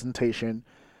based presentation,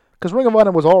 because Ring of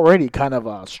Honor was already kind of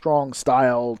a strong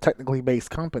style, technically based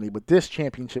company, but this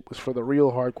championship was for the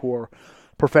real hardcore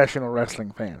professional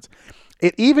wrestling fans.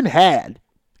 It even had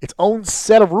its own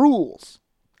set of rules.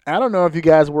 I don't know if you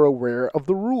guys were aware of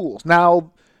the rules.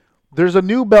 Now, there's a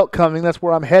new belt coming. That's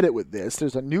where I'm headed with this.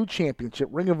 There's a new championship.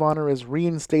 Ring of Honor is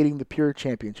reinstating the Pure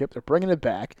Championship. They're bringing it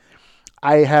back.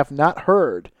 I have not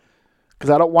heard, because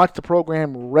I don't watch the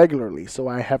program regularly, so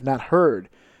I have not heard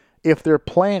if they're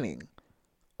planning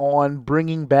on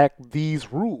bringing back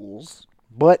these rules.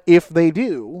 But if they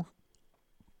do,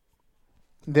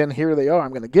 then here they are.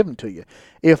 I'm going to give them to you.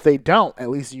 If they don't, at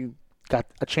least you got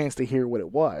a chance to hear what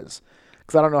it was,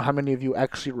 because I don't know how many of you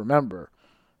actually remember.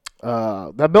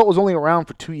 That belt was only around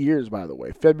for 2 years, by the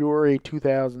way. February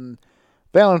 2000,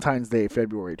 Valentine's Day,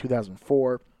 February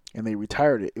 2004, and they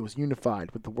retired it. It was unified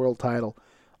with the world title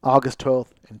August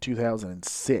 12th in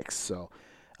 2006. So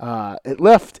it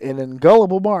left an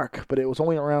indelible mark, but it was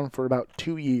only around for about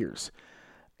 2 years.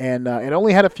 And it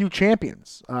only had a few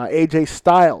champions. AJ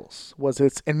Styles was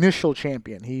its initial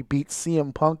champion. He beat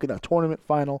CM Punk in a tournament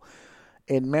final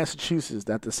in Massachusetts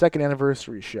at the second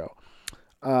anniversary show.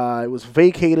 It was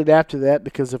vacated after that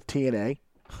because of TNA.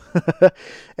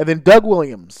 And then Doug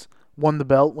Williams won the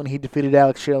belt when he defeated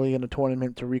Alex Shelley in a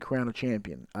tournament to recrown a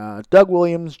champion. Doug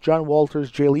Williams, John Walters,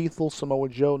 Jay Lethal, Samoa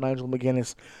Joe, Nigel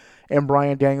McGuinness, and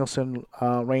Bryan Danielson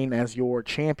reign as your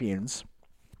champions.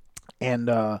 And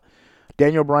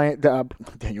Bryan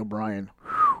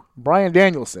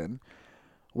Danielson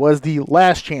was the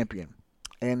last champion,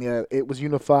 and it was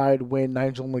unified when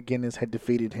Nigel McGuinness had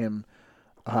defeated him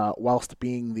whilst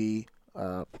being the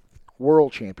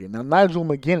world champion. Now, Nigel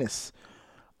McGuinness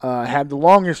had the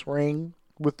longest reign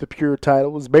with the pure title.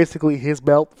 It was basically his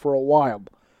belt for a while.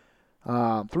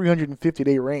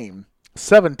 350-day reign,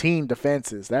 17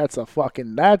 defenses. That's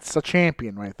a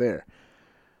champion right there.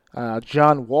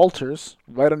 John Walters,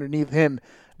 right underneath him,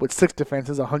 with 6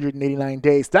 defenses, 189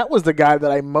 days. That was the guy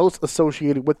that I most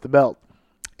associated with the belt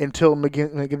until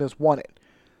McGuinness won it.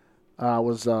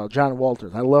 Was John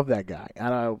Walters. I love that guy.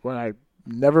 And when I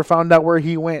never found out where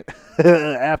he went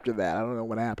after that. I don't know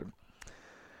what happened.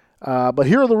 But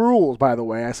here are the rules, by the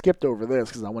way. I skipped over this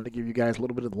because I wanted to give you guys a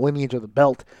little bit of the lineage of the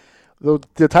belt.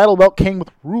 The title belt came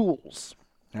with rules.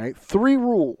 All right, 3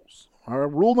 rules. All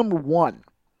right, rule number 1.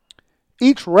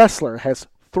 Each wrestler has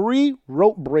 3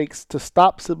 rope breaks to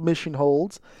stop submission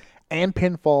holds and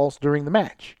pinfalls during the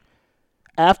match.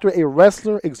 After a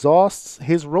wrestler exhausts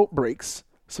his rope breaks,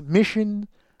 submission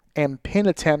and pin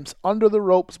attempts under the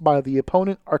ropes by the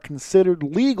opponent are considered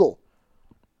legal.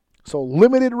 So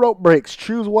limited rope breaks.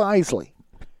 Choose wisely.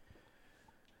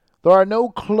 There are no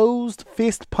closed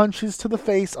fist punches to the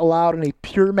face allowed in a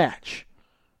pure match.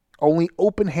 Only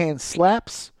open hand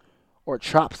slaps or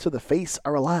chops to the face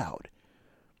are allowed.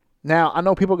 Now, I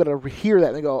know people are going to hear that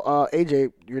and they go,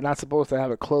 AJ, you're not supposed to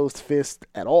have a closed fist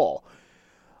at all.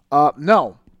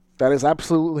 No, that is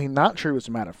absolutely not true, as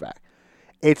a matter of fact.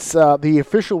 It's the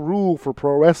official rule for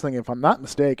pro wrestling, if I'm not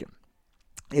mistaken,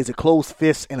 is a closed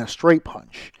fist and a straight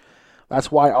punch.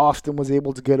 That's why Austin was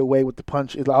able to get away with the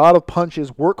punch. A lot of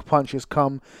punches, work punches,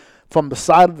 come from the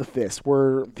side of the fist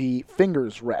where the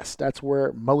fingers rest. That's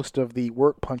where most of the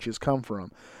work punches come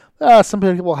from. Some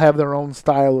people have their own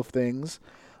style of things.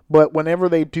 But whenever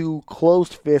they do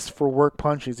closed fists for work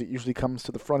punches, it usually comes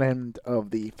to the front end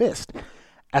of the fist,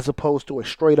 as opposed to a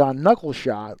straight-on knuckle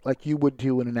shot like you would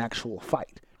do in an actual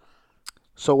fight.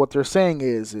 So what they're saying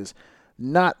is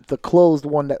not the closed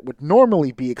one that would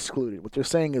normally be excluded. What they're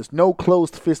saying is no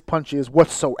closed fist punches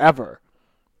whatsoever.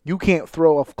 You can't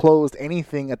throw a closed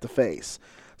anything at the face.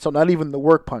 So not even the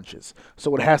work punches.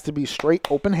 So it has to be straight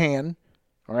open hand.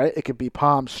 All right. It could be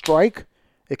palm strike.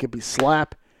 It could be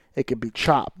slap. It could be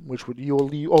chop, which would you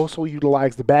also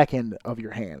utilize the back end of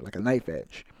your hand, like a knife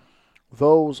edge.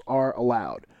 Those are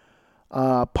allowed.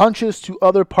 Punches to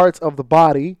other parts of the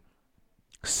body,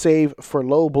 save for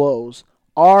low blows,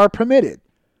 are permitted.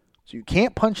 So you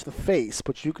can't punch the face,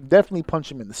 but you can definitely punch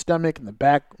him in the stomach, in the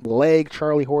back, the leg,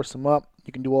 Charlie horse him up.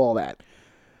 You can do all that.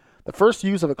 The first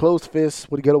use of a closed fist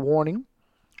would get a warning.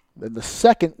 Then the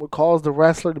second would cause the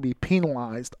wrestler to be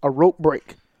penalized, a rope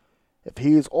break. If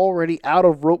he is already out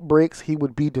of rope breaks, he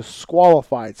would be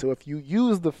disqualified. So if you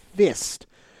use the fist,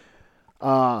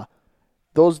 that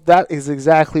is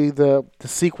exactly the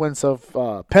sequence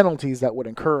of penalties that would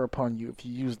incur upon you if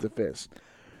you use the fist.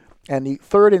 And the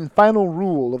third and final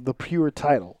rule of the pure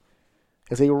title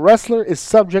is a wrestler is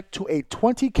subject to a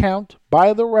 20 count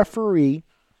by the referee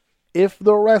if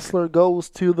the wrestler goes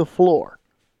to the floor.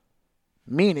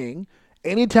 Meaning,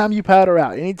 anytime you powder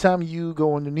out, anytime you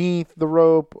go underneath the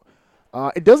rope,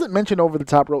 it doesn't mention over the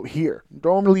top rope here.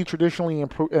 Normally, traditionally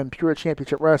in pure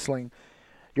championship wrestling,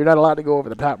 you're not allowed to go over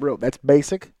the top rope. That's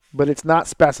basic, but it's not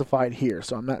specified here.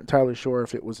 So I'm not entirely sure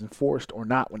if it was enforced or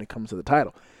not when it comes to the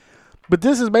title. But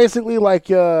this is basically like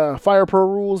Fire Pro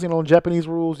rules, Japanese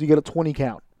rules. You get a 20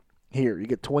 count here. You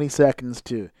get 20 seconds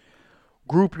to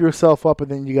group yourself up,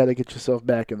 and then you got to get yourself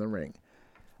back in the ring.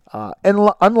 And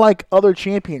unlike other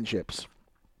championships,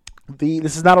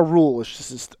 this is not a rule. It's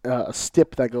just a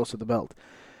stip that goes to the belt.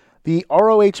 The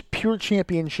ROH Pure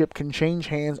Championship can change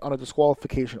hands on a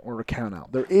disqualification or a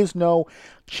countout. There is no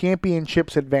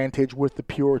championships advantage with the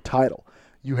Pure title.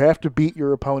 You have to beat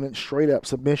your opponent straight up,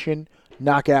 submission,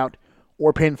 knockout,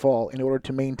 or pinfall in order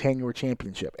to maintain your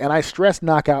championship. And I stress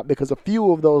knockout because a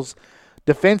few of those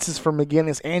defenses from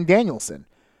McGuinness and Danielson,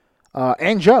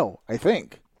 and Joe, I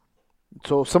think.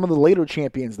 So some of the later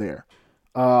champions there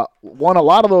won a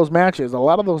lot of those matches, a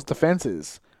lot of those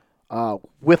defenses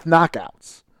with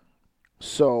knockouts.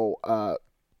 So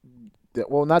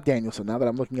Well, not Danielson. Now that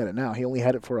I'm looking at it now, he only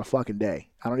had it for a fucking day.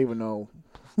 I don't even know.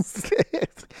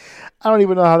 I don't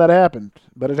even know how that happened,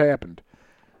 but it happened.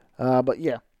 But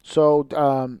yeah, so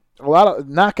a lot of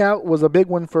knockout was a big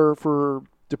one for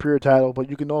the Pure title, but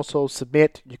you can also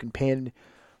submit, you can pin.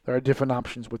 There are different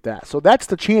options with that. So that's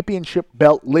the championship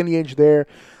belt lineage there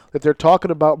that they're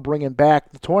talking about bringing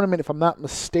back. The tournament, if I'm not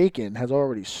mistaken, has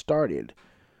already started.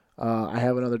 I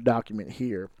have another document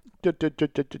here. Nope,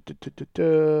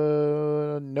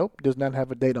 does not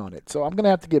have a date on it. So I'm going to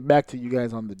have to get back to you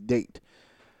guys on the date.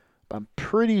 I'm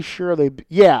pretty sure they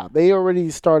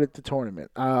already started the tournament.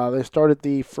 They started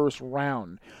the first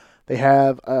round. They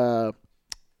have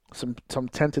some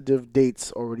tentative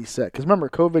dates already set. Because remember,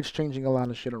 COVID's changing a lot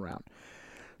of shit around.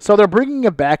 So they're bringing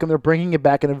it back, and they're bringing it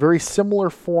back in a very similar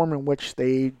form in which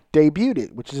they debuted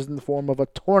it, which is in the form of a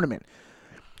tournament.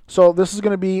 So this is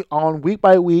going to be on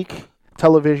week-by-week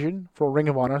television for Ring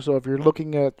of Honor. So if you're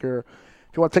looking at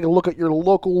if you want to take a look at your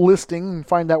local listing and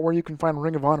find out where you can find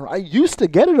Ring of Honor, I used to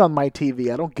get it on my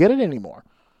TV. I don't get it anymore.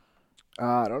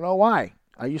 I don't know why.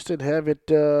 I used to have it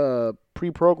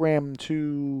pre-programmed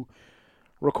to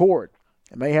record.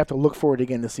 I may have to look for it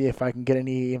again to see if I can get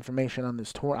any information on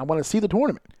this tournament. I want to see the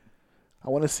tournament. I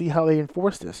want to see how they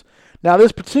enforce this. Now,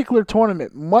 this particular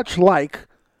tournament, much like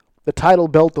the title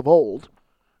belt of old,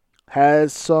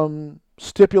 has some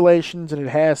stipulations and it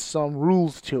has some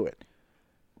rules to it.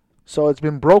 So it's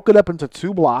been broken up into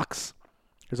two blocks.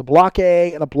 There's a block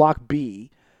A and a block B,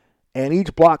 and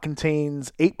each block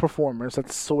contains 8 performers.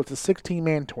 So it's a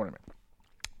 16-man tournament.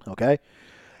 Okay?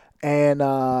 And here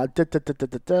are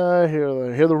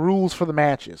the rules for the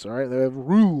matches. All right, they have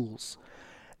rules.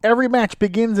 Every match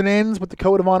begins and ends with the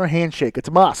Code of Honor handshake. It's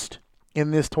a must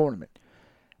in this tournament.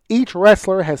 Each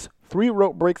wrestler has 3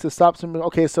 rope breaks to stop them.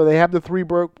 Okay, so they have the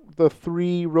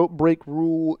three rope break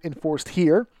rule enforced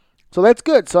here. So that's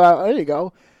good. So there you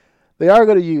go. They are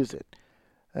going to use it.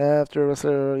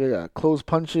 After close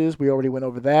punches, we already went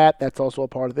over that. That's also a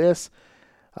part of this.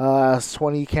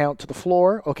 20 count to the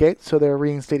floor. Okay, so they're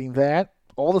reinstating that.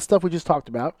 All the stuff we just talked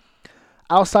about.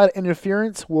 Outside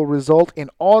interference will result in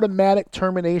automatic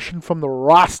termination from the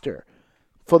roster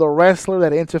for the wrestler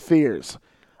that interferes.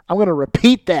 I'm going to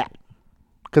repeat that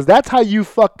because that's how you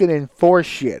fucking enforce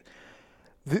shit.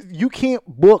 You can't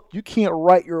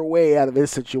write your way out of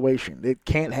this situation. It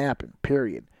can't happen,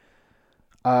 period.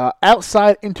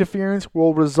 Outside interference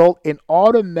will result in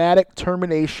automatic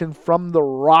termination from the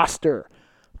roster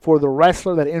for the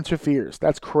wrestler that interferes.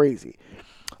 That's crazy.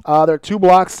 There are 2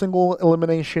 blocks, single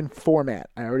elimination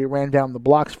format. I already ran down the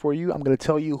blocks for you. I'm going to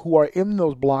tell you who are in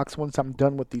those blocks once I'm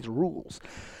done with these rules.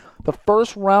 The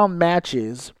first round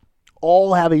matches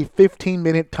all have a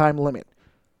 15-minute time limit.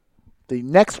 The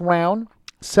next round,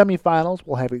 semifinals,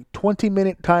 will have a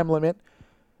 20-minute time limit,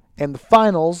 and the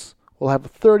finals will have a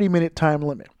 30-minute time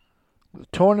limit. The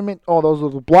tournament, those are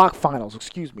the block finals,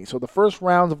 excuse me. So the first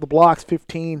rounds of the blocks,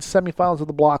 15, semifinals of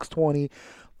the blocks, 20,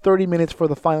 30 minutes for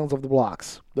the finals of the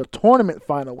blocks. The tournament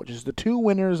final, which is the 2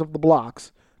 winners of the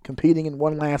blocks competing in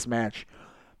one last match,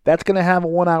 that's going to have a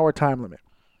 1-hour time limit.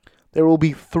 There will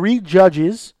be 3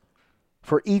 judges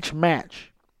for each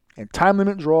match, and time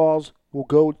limit draws will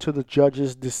go to the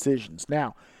judges' decisions.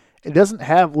 Now, it doesn't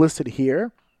have listed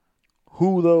here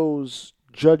who those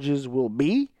judges will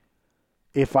be.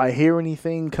 If I hear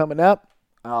anything coming up,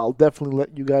 I'll definitely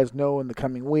let you guys know in the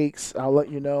coming weeks. I'll let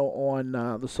you know on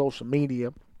the social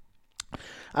media.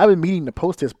 I've been meaning to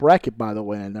post this bracket, by the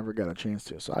way, and I never got a chance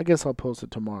to. So I guess I'll post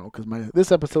it tomorrow because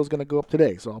this episode is going to go up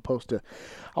today. So I'll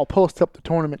post up the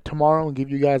tournament tomorrow and give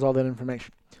you guys all that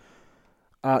information.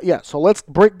 So let's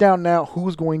break down now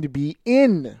who's going to be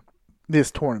in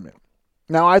this tournament.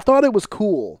 Now, I thought it was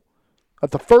cool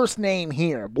that the first name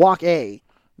here, Block A,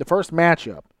 the first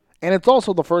matchup, and it's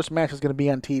also the first match that's going to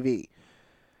be on TV,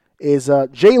 is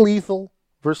Jay Lethal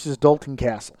versus Dalton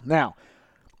Castle. Now,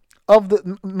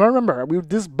 remember,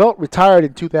 this belt retired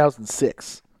in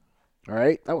 2006. All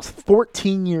right? That was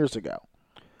 14 years ago.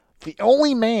 The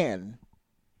only man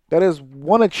that has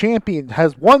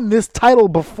won this title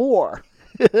before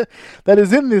that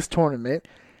is in this tournament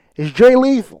is Jay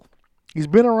Lethal. He's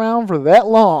been around for that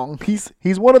long.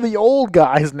 He's one of the old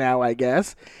guys now, I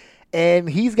guess. And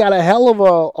he's got a hell of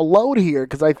a load here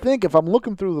because I think if I'm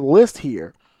looking through the list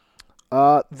here,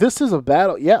 this is a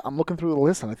battle. Yeah, I'm looking through the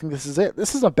list and I think this is it.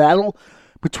 This is a battle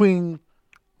between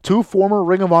 2 former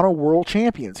Ring of Honor World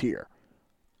Champions here.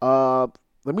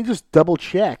 Let me just double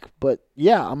check. But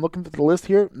yeah, I'm looking through the list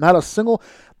here. Not a single.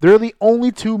 They're the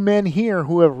only 2 men here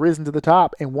who have risen to the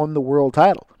top and won the world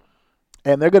title.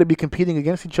 And they're going to be competing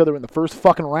against each other in the first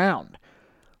fucking round.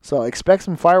 So expect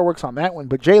some fireworks on that one.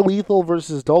 But Jay Lethal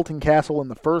versus Dalton Castle in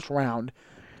the first round.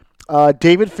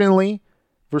 David Finlay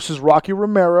versus Rocky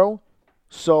Romero.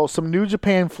 So some New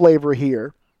Japan flavor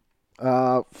here.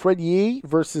 Fred Yee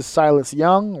versus Silas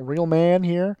Young, real man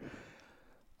here.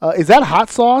 Is that Hot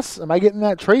Sauce? Am I getting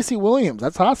that? Tracy Williams,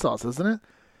 that's Hot Sauce, isn't it?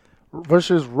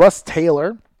 Versus Russ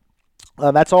Taylor.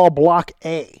 That's all Block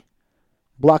A.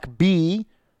 Block B,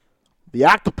 the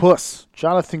Octopus.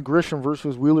 Jonathan Grisham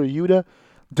versus Wheeler Yuta.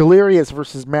 Delirious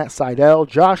versus Matt Seidel.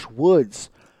 Josh Woods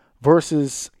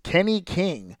versus Kenny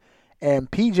King. And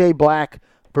PJ Black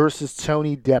versus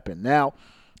Tony Deppen. Now,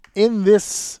 in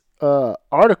this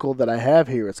article that I have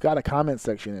here, it's got a comment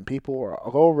section, and people are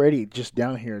already just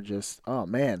down here just, oh,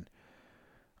 man,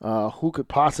 who could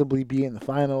possibly be in the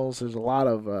finals? There's a lot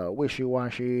of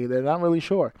wishy-washy. They're not really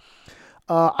sure.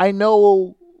 I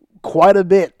know quite a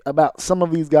bit about some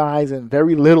of these guys and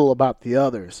very little about the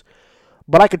others.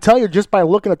 But I can tell you just by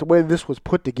looking at the way this was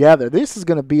put together, this is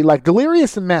going to be like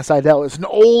Delirious and Matt Seidel. It's an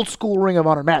old-school Ring of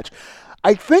Honor match.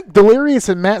 I think Delirious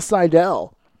and Matt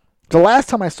Seidel, the last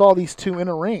time I saw these two in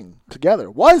a ring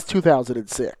together was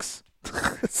 2006.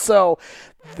 So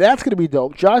that's going to be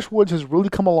dope. Josh Woods has really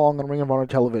come along on Ring of Honor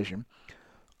television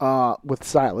with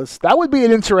Silas. That would be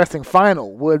an interesting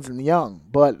final, Woods and Young,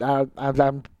 but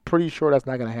I'm pretty sure that's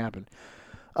not going to happen.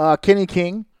 Kenny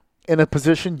King in a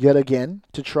position yet again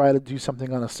to try to do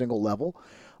something on a single level.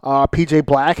 PJ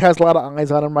Black has a lot of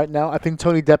eyes on him right now. I think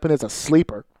Tony Deppen is a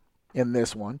sleeper in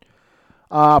this one.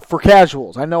 For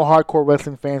casuals, I know hardcore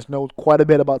wrestling fans know quite a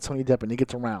bit about Tony Deppen. He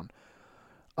gets around.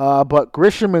 But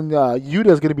Grisham and Yuta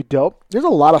is going to be dope. There's a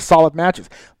lot of solid matches.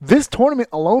 This tournament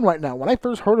alone right now, when I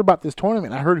first heard about this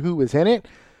tournament, I heard who was in it.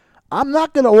 I'm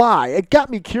not going to lie. It got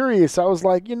me curious. I was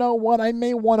like, you know what? I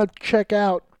may want to check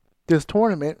out this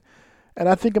tournament. And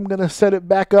I think I'm going to set it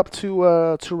back up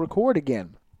to record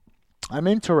again. I'm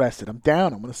interested. I'm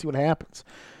down. I'm going to see what happens.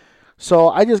 So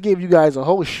I just gave you guys a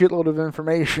whole shitload of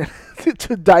information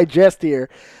to digest here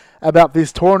about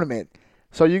this tournament.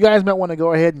 So you guys might want to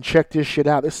go ahead and check this shit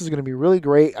out. This is going to be really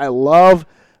great. I love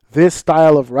this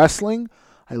style of wrestling.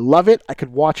 I love it. I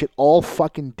could watch it all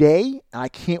fucking day. I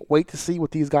can't wait to see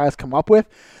what these guys come up with.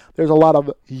 There's a lot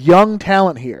of young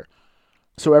talent here.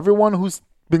 So everyone who's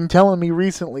been telling me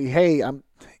recently, hey,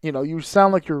 you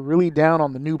sound like you're really down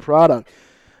on the new product.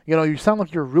 You sound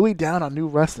like you're really down on new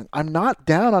wrestling. I'm not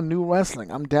down on new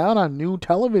wrestling. I'm down on new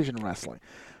television wrestling.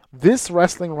 This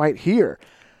wrestling right here,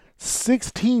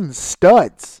 16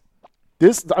 studs.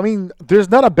 There's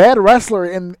not a bad wrestler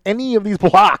in any of these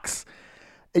blocks.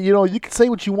 You can say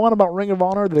what you want about Ring of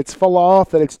Honor, that it's fell off,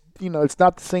 that it's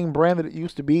not the same brand that it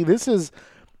used to be. These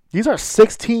are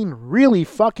 16 really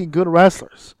fucking good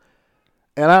wrestlers.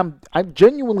 And I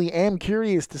genuinely am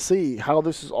curious to see how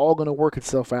this is all going to work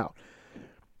itself out.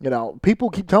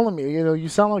 People keep telling me, you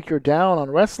sound like you're down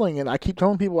on wrestling, and I keep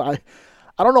telling people I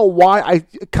don't know why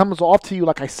it comes off to you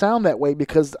like I sound that way,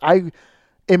 because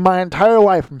in my entire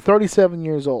life, I'm 37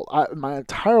 years old. My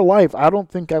entire life, I don't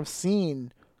think I've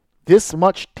seen this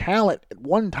much talent at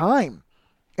one time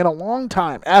in a long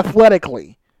time,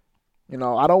 athletically.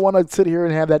 I don't want to sit here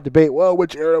and have that debate. Well,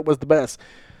 which era was the best?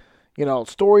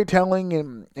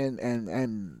 Storytelling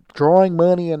and drawing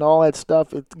money and all that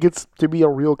stuff, it gets to be a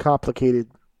real complicated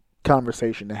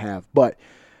conversation to have. But,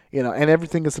 and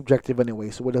everything is subjective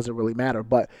anyway, so it doesn't really matter.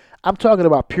 But I'm talking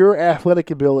about pure athletic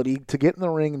ability to get in the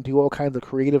ring and do all kinds of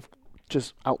creative,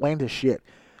 just outlandish shit.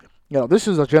 This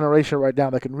is a generation right now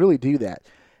that can really do that.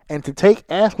 And to take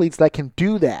athletes that can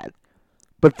do that,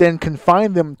 but then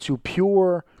confine them to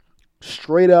pure,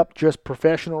 straight up, just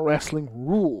professional wrestling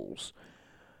rules,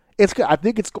 I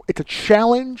think it's a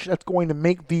challenge that's going to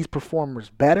make these performers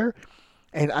better.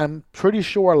 And I'm pretty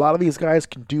sure a lot of these guys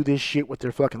can do this shit with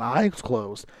their fucking eyes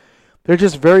closed. They're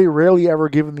just very rarely ever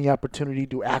given the opportunity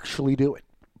to actually do it.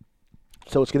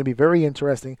 So it's going to be very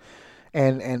interesting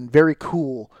and very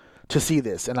cool to see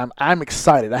this. And I'm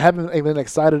excited. I haven't been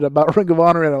excited about Ring of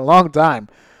Honor in a long time,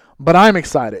 but I'm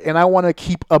excited. And I want to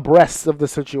keep abreast of the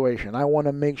situation. I want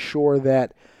to make sure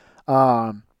that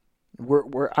I'm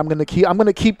going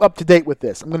to keep up to date with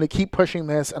this. I'm going to keep pushing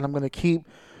this, and I'm going to keep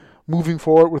moving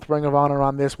forward with Ring of Honor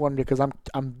on this one, because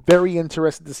I'm very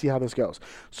interested to see how this goes.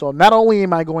 So not only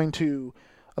did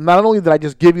I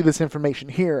just give you this information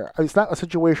here, it's not a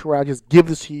situation where I just give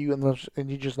this to you and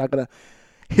you're just not going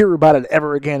to hear about it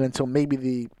ever again until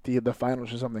maybe the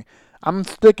finals or something. I'm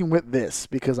sticking with this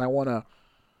because I want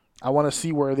to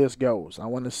see where this goes. I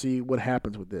want to see what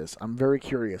happens with this. I'm very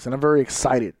curious, and I'm very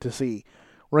excited to see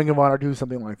Ring of Honor do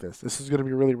something like this. This is going to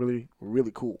be really, really,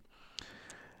 really cool.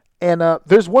 And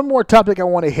there's one more topic I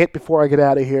want to hit before I get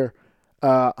out of here.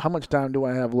 How much time do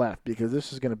I have left? Because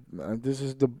this is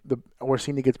the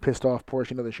Orsini gets pissed off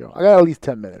portion of the show. I got at least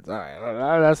 10 minutes. All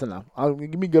right, that's enough.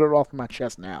 Give me get it off my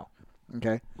chest now.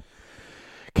 Okay.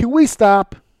 Can we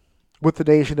stop with the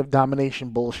Nation of Domination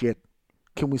bullshit?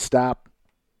 Can we stop,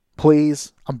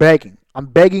 please? I'm begging. I'm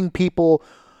begging people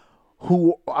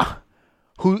who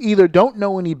either don't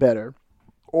know any better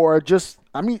or just.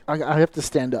 I have to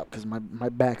stand up because my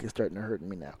back is starting to hurt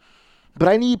me now. But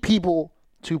I need people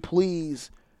to please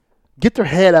get their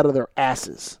head out of their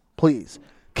asses. Please.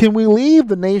 Can we leave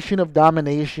the Nation of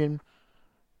Domination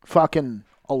fucking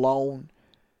alone?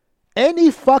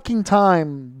 Any fucking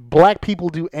time black people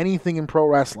do anything in pro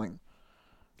wrestling,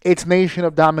 it's Nation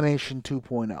of Domination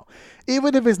 2.0.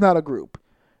 Even if it's not a group.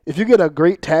 If you get a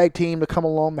great tag team to come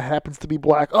along that happens to be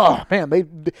black, oh man,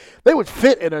 they would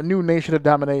fit in a new Nation of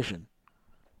Domination.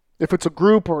 If it's a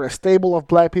group or a stable of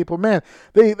black people, man,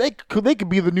 they could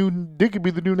be the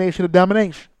new Nation of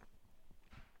Domination.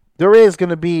 There is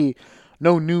going to be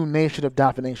no new Nation of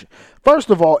Domination. First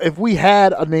of all, if we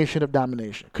had a Nation of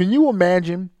Domination, can you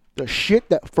imagine the shit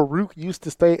that Farouk used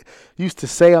to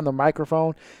say on the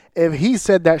microphone? If he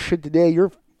said that shit today,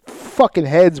 your fucking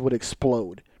heads would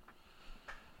explode.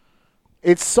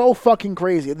 It's so fucking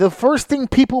crazy. The first thing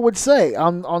people would say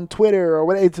on Twitter or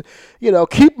whatever, it's,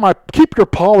 keep your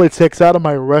politics out of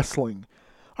my wrestling.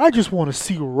 I just want to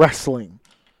see wrestling.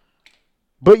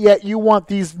 But yet you want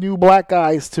these new black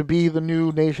guys to be the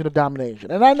new Nation of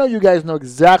Domination. And I know you guys know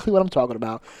exactly what I'm talking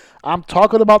about. I'm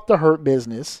talking about the Hurt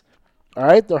Business. All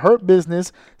right? The Hurt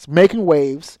Business is making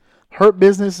waves. Hurt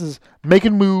Business is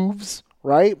making moves,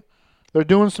 right? They're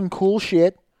doing some cool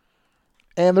shit.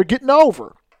 And they're getting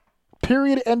over.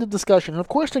 Period. End of discussion. And of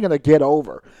course they're going to get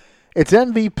over. It's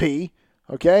MVP,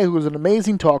 okay, who is an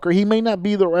amazing talker. He may not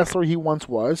be the wrestler he once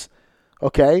was,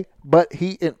 okay, but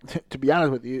to be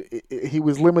honest with you, he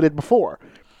was limited before.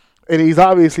 And he's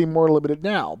obviously more limited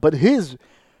now. But his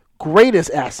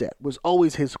greatest asset was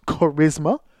always his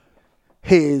charisma,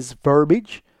 his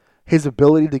verbiage, his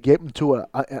ability to get into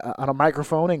on a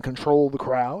microphone and control the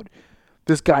crowd.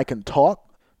 This guy can talk.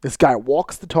 This guy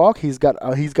walks the talk. He's got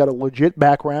a legit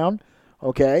background.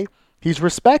 Okay, he's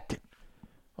respected.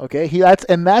 Okay,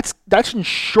 that's in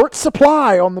short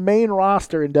supply on the main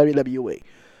roster in WWE.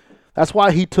 That's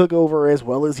why he took over as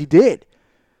well as he did.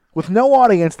 With no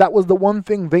audience, that was the one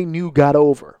thing they knew got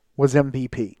over was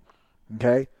MVP.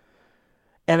 Okay,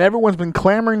 and everyone's been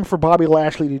clamoring for Bobby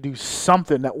Lashley to do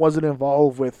something that wasn't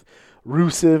involved with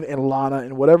Rusev and Lana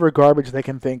and whatever garbage they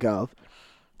can think of.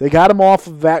 They got him off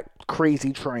of that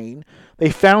crazy train.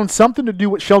 They found something to do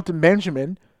with Shelton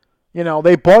Benjamin.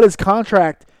 They bought his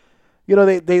contract.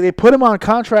 They put him on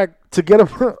contract to get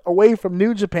him away from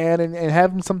New Japan and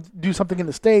have him do something in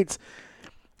the States.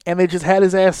 And they just had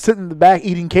his ass sitting in the back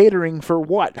eating catering for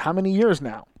what? How many years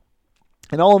now?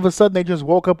 And all of a sudden they just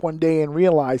woke up one day and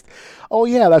realized, oh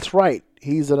yeah, that's right.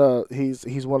 He's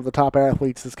one of the top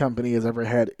athletes this company has ever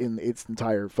had in its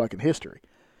entire fucking history.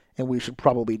 And we should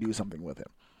probably do something with him.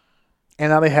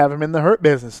 And now they have him in the Hurt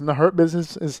Business. And the Hurt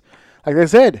Business is, like I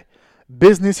said,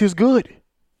 business is good.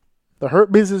 The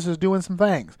Hurt Business is doing some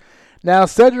things. Now,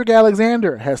 Cedric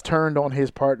Alexander has turned on his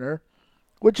partner,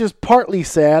 which is partly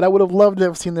sad. I would have loved to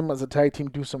have seen them as a tag team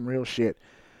do some real shit.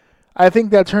 I think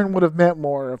that turn would have meant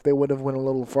more if they would have went a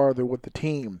little farther with the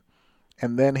team.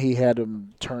 And then he had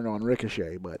him turn on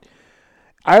Ricochet. But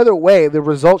either way, the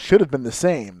result should have been the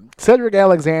same. Cedric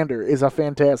Alexander is a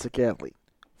fantastic athlete.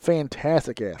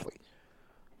 Fantastic athlete.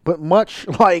 But much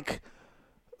like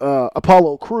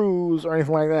Apollo Crews or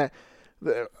anything like that,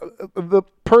 the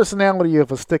personality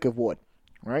of a stick of wood,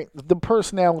 right? The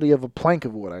personality of a plank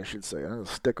of wood, I should say. Not a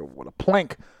stick of wood. A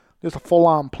plank. Just a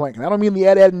full-on plank. And I don't mean the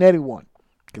Ed and Eddie one,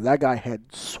 because that guy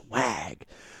had swag.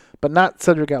 But not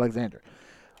Cedric Alexander.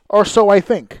 Or so I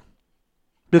think.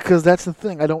 Because that's the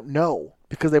thing. I don't know.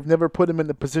 Because they've never put him in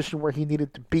the position where he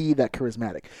needed to be that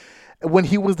charismatic. When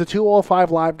he was the 205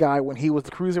 Live guy, when he was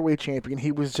the Cruiserweight champion,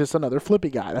 he was just another flippy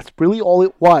guy. That's really all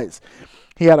it was.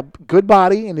 He had a good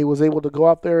body, and he was able to go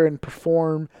out there and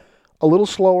perform a little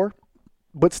slower,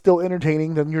 but still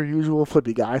entertaining than your usual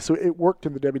flippy guy. So it worked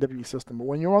in the WWE system. But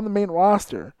when you're on the main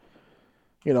roster,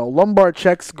 lumbar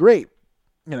checks, great.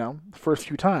 The first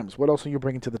few times. What else are you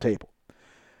bringing to the table?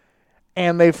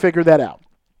 And they figured that out.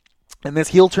 And this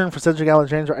heel turn for Cedric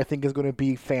Alexander, I think, is going to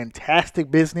be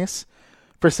fantastic business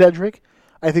for Cedric.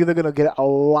 I think they're going to get a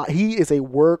lot. He is a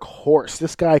workhorse.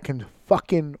 This guy can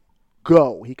fucking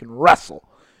go. He can wrestle.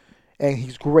 And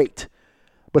he's great.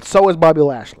 But so is Bobby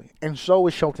Lashley. And so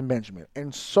is Shelton Benjamin.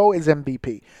 And so is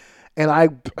MVP. And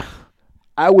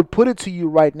I would put it to you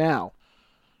right now.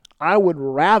 I would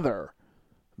rather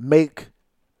make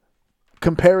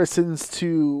comparisons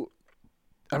to,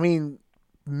 I mean,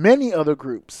 many other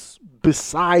groups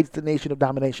besides the Nation of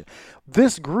Domination.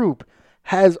 This group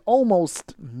has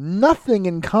almost nothing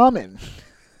in common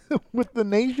with the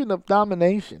Nation of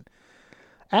Domination.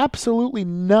 Absolutely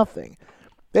nothing.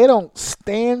 They don't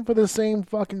stand for the same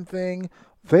fucking thing.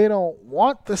 They don't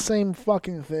want the same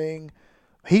fucking thing.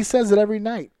 He says it every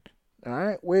night. All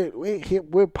right,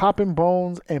 we're popping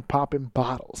bones and popping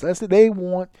bottles. That's it. They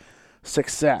want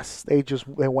success. They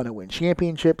want to win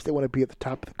championships. They want to be at the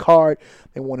top of the card.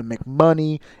 They want to make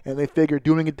money, and they figure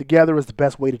doing it together is the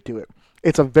best way to do it.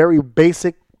 It's a very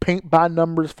basic paint by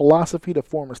numbers philosophy to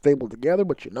form a stable together,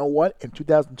 but you know what? In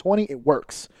 2020, it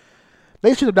works.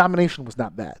 Nation of Domination was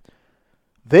not that.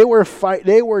 They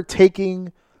were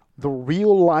taking the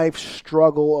real life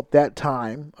struggle of that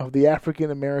time of the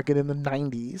African American in the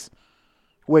 90s,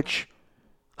 which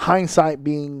hindsight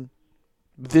being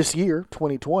this year,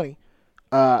 2020,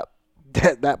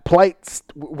 that plight,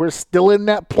 we're still in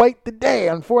that plight today,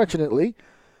 unfortunately.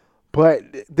 But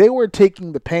they were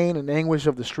taking the pain and anguish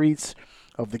of the streets,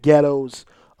 of the ghettos,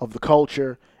 of the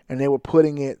culture, and they were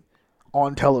putting it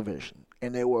on television.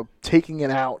 And they were taking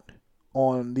it out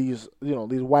on these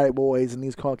white boys and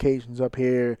these Caucasians up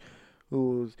here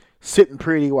who's sitting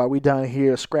pretty while we down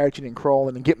here scratching and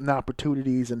crawling and getting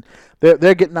opportunities, and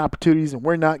they're getting opportunities and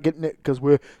we're not getting it because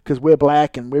we're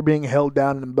black and we're being held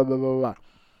down and blah blah blah blah.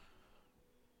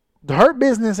 The Hurt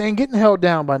Business ain't getting held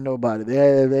down by nobody.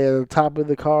 They're the top of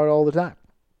the card all the time.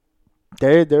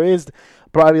 There is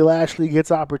Bobby Lashley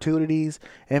gets opportunities.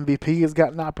 MVP has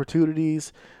gotten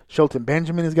opportunities. Shelton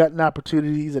Benjamin has gotten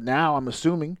opportunities, and now I'm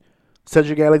assuming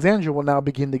Cedric Alexander will now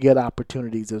begin to get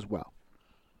opportunities as well.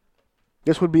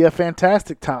 This would be a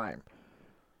fantastic time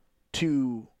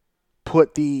to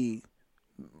put the,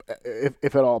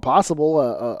 if at all possible,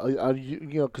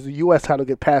 because the U.S. title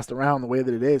get passed around the way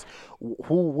that it is.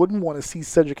 Who wouldn't want to see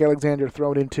Cedric Alexander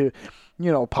thrown into,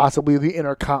 possibly the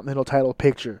Intercontinental title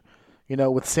picture,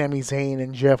 with Sami Zayn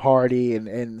and Jeff Hardy,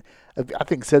 and I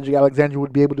think Cedric Alexander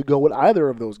would be able to go with either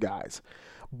of those guys.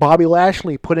 Bobby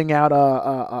Lashley putting out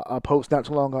a post not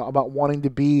too long ago about wanting to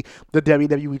be the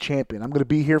WWE champion. I'm going to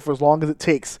be here for as long as it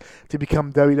takes to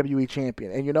become WWE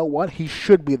champion. And you know what? He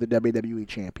should be the WWE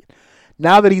champion.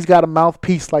 Now that he's got a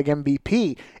mouthpiece like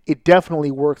MVP, it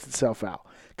definitely works itself out.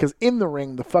 Because in the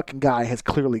ring, the fucking guy has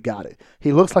clearly got it.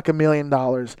 He looks like $1 million.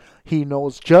 He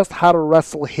knows just how to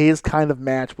wrestle his kind of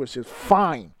match, which is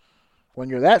fine. When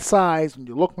you're that size, and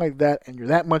you look like that, and you're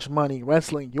that much money,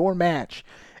 wrestling your match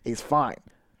is fine.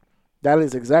 That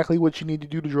is exactly what you need to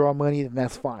do to draw money, and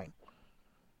that's fine.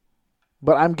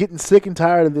 But I'm getting sick and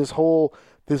tired of this.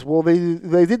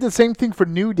 They did the same thing for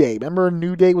New Day. Remember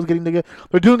New Day was getting together?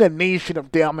 They're doing a Nation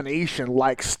of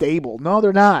Domination-like stable. No,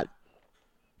 they're not.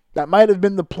 That might have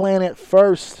been the plan at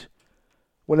first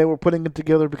when they were putting it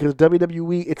together, because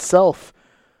WWE itself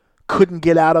couldn't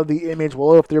get out of the image,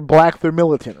 well, if they're black, they're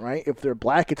militant, right? If they're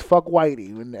black, it's fuck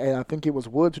whitey. And I think it was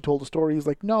Woods who told the story. He's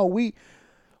like, no, we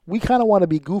kind of want to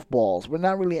be goofballs. We're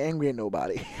not really angry at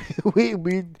nobody.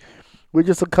 We're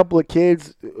just a couple of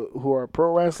kids who are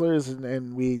pro wrestlers,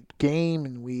 and we game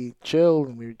and we chill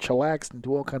and we chillax and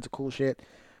do all kinds of cool shit.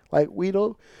 Like, we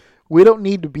don't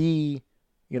need to be,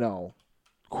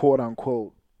 quote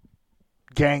unquote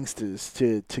gangsters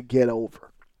to get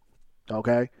over.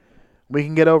 Okay? We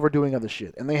can get over doing other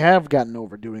shit. And they have gotten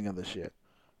over doing other shit.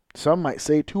 Some might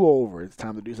say too over. It's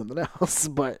time to do something else.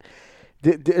 But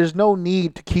there's no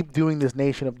need to keep doing this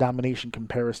Nation of Domination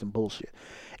comparison bullshit.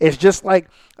 It's just like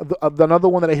another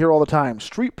one that I hear all the time.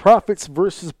 Street Profits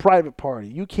versus Private Party.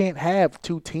 You can't have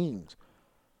two teams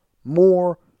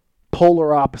more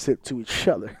polar opposite to each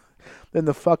other than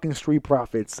the fucking Street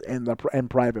Profits and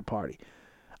Private Party.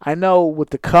 I know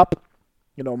with the cup,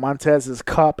 Montez's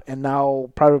cup, and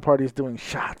now Private Party is doing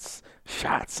shots.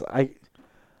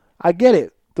 I get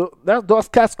it.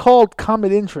 That's called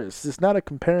common interest. It's not a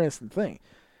comparison thing.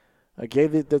 Okay,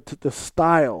 the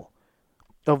style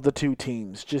of the two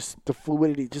teams, just the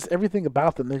fluidity, just everything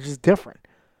about them, they're just different.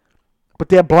 But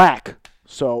they're black,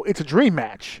 so it's a dream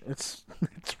match. It's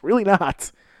really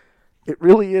not. It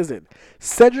really isn't.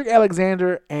 Cedric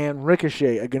Alexander and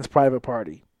Ricochet against Private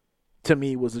Party, to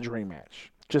me, was a dream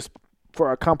match. Just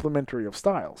for a complementary of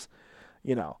styles.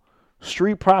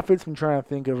 Street Profits, I'm trying to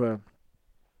think of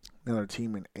another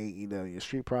team in AEW.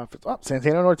 Street Profits. Oh,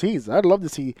 Santana and Ortiz. I'd love to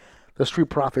see the Street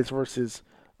Profits versus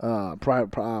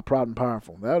Proud and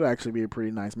Powerful. That would actually be a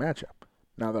pretty nice matchup.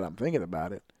 Now that I'm thinking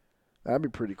about it, that'd be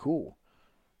pretty cool.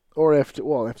 Or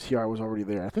FTR was already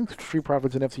there. I think the Street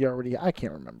Profits and FTR already. I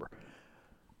can't remember.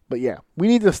 But yeah, we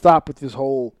need to stop with this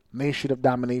whole Nation of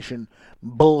Domination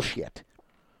bullshit.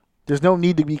 There's no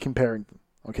need to be comparing them.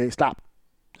 Okay, stop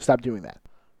doing that.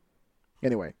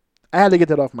 Anyway, I had to get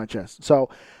that off my chest. So,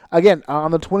 again,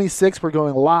 on the 26th, we're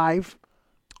going live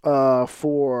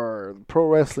for Pro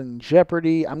Wrestling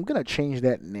Jeopardy. I'm going to change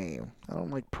that name. I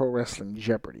don't like Pro Wrestling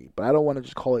Jeopardy, but I don't want to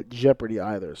just call it Jeopardy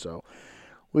either. So,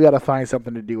 we got to find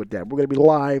something to do with that. We're going to be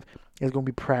live. There's going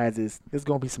to be prizes. There's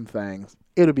going to be some things.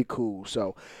 It'll be cool.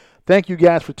 So, thank you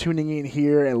guys for tuning in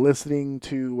here and listening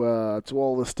to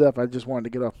all the stuff I just wanted to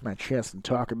get off my chest and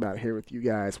talk about here with you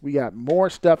guys. We got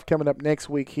more stuff coming up next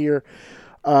week here.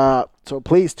 So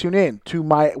please tune in to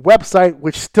my website,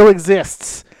 which still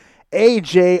exists,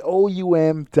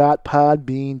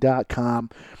 ajoum.podbean.com,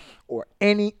 or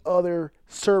any other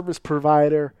service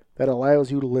provider that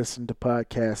allows you to listen to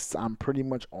podcasts. I'm pretty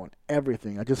much on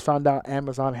everything. I just found out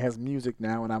Amazon has music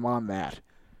now, and I'm on that.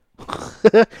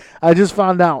 I just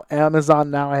found out Amazon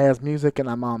now has music, and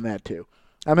I'm on that too.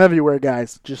 I'm everywhere,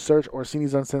 guys. Just search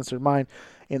Orsini's Uncensored Mind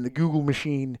in the Google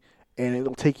machine, and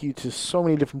it'll take you to so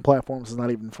many different platforms. It's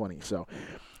not even funny. So,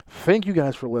 thank you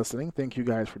guys for listening. Thank you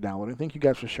guys for downloading. Thank you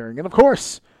guys for sharing. And, of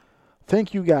course,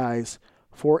 thank you guys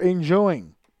for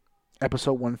enjoying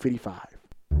episode 155.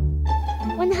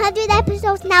 100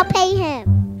 episodes, now pay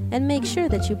him. And make sure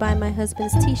that you buy my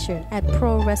husband's t-shirt at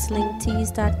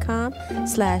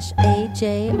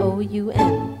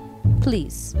prowrestlingtees.com/AJOUM.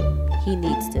 Please, he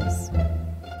needs this.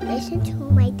 Listen to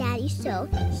my daddy show.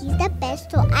 He's the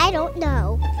best, so I don't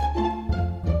know.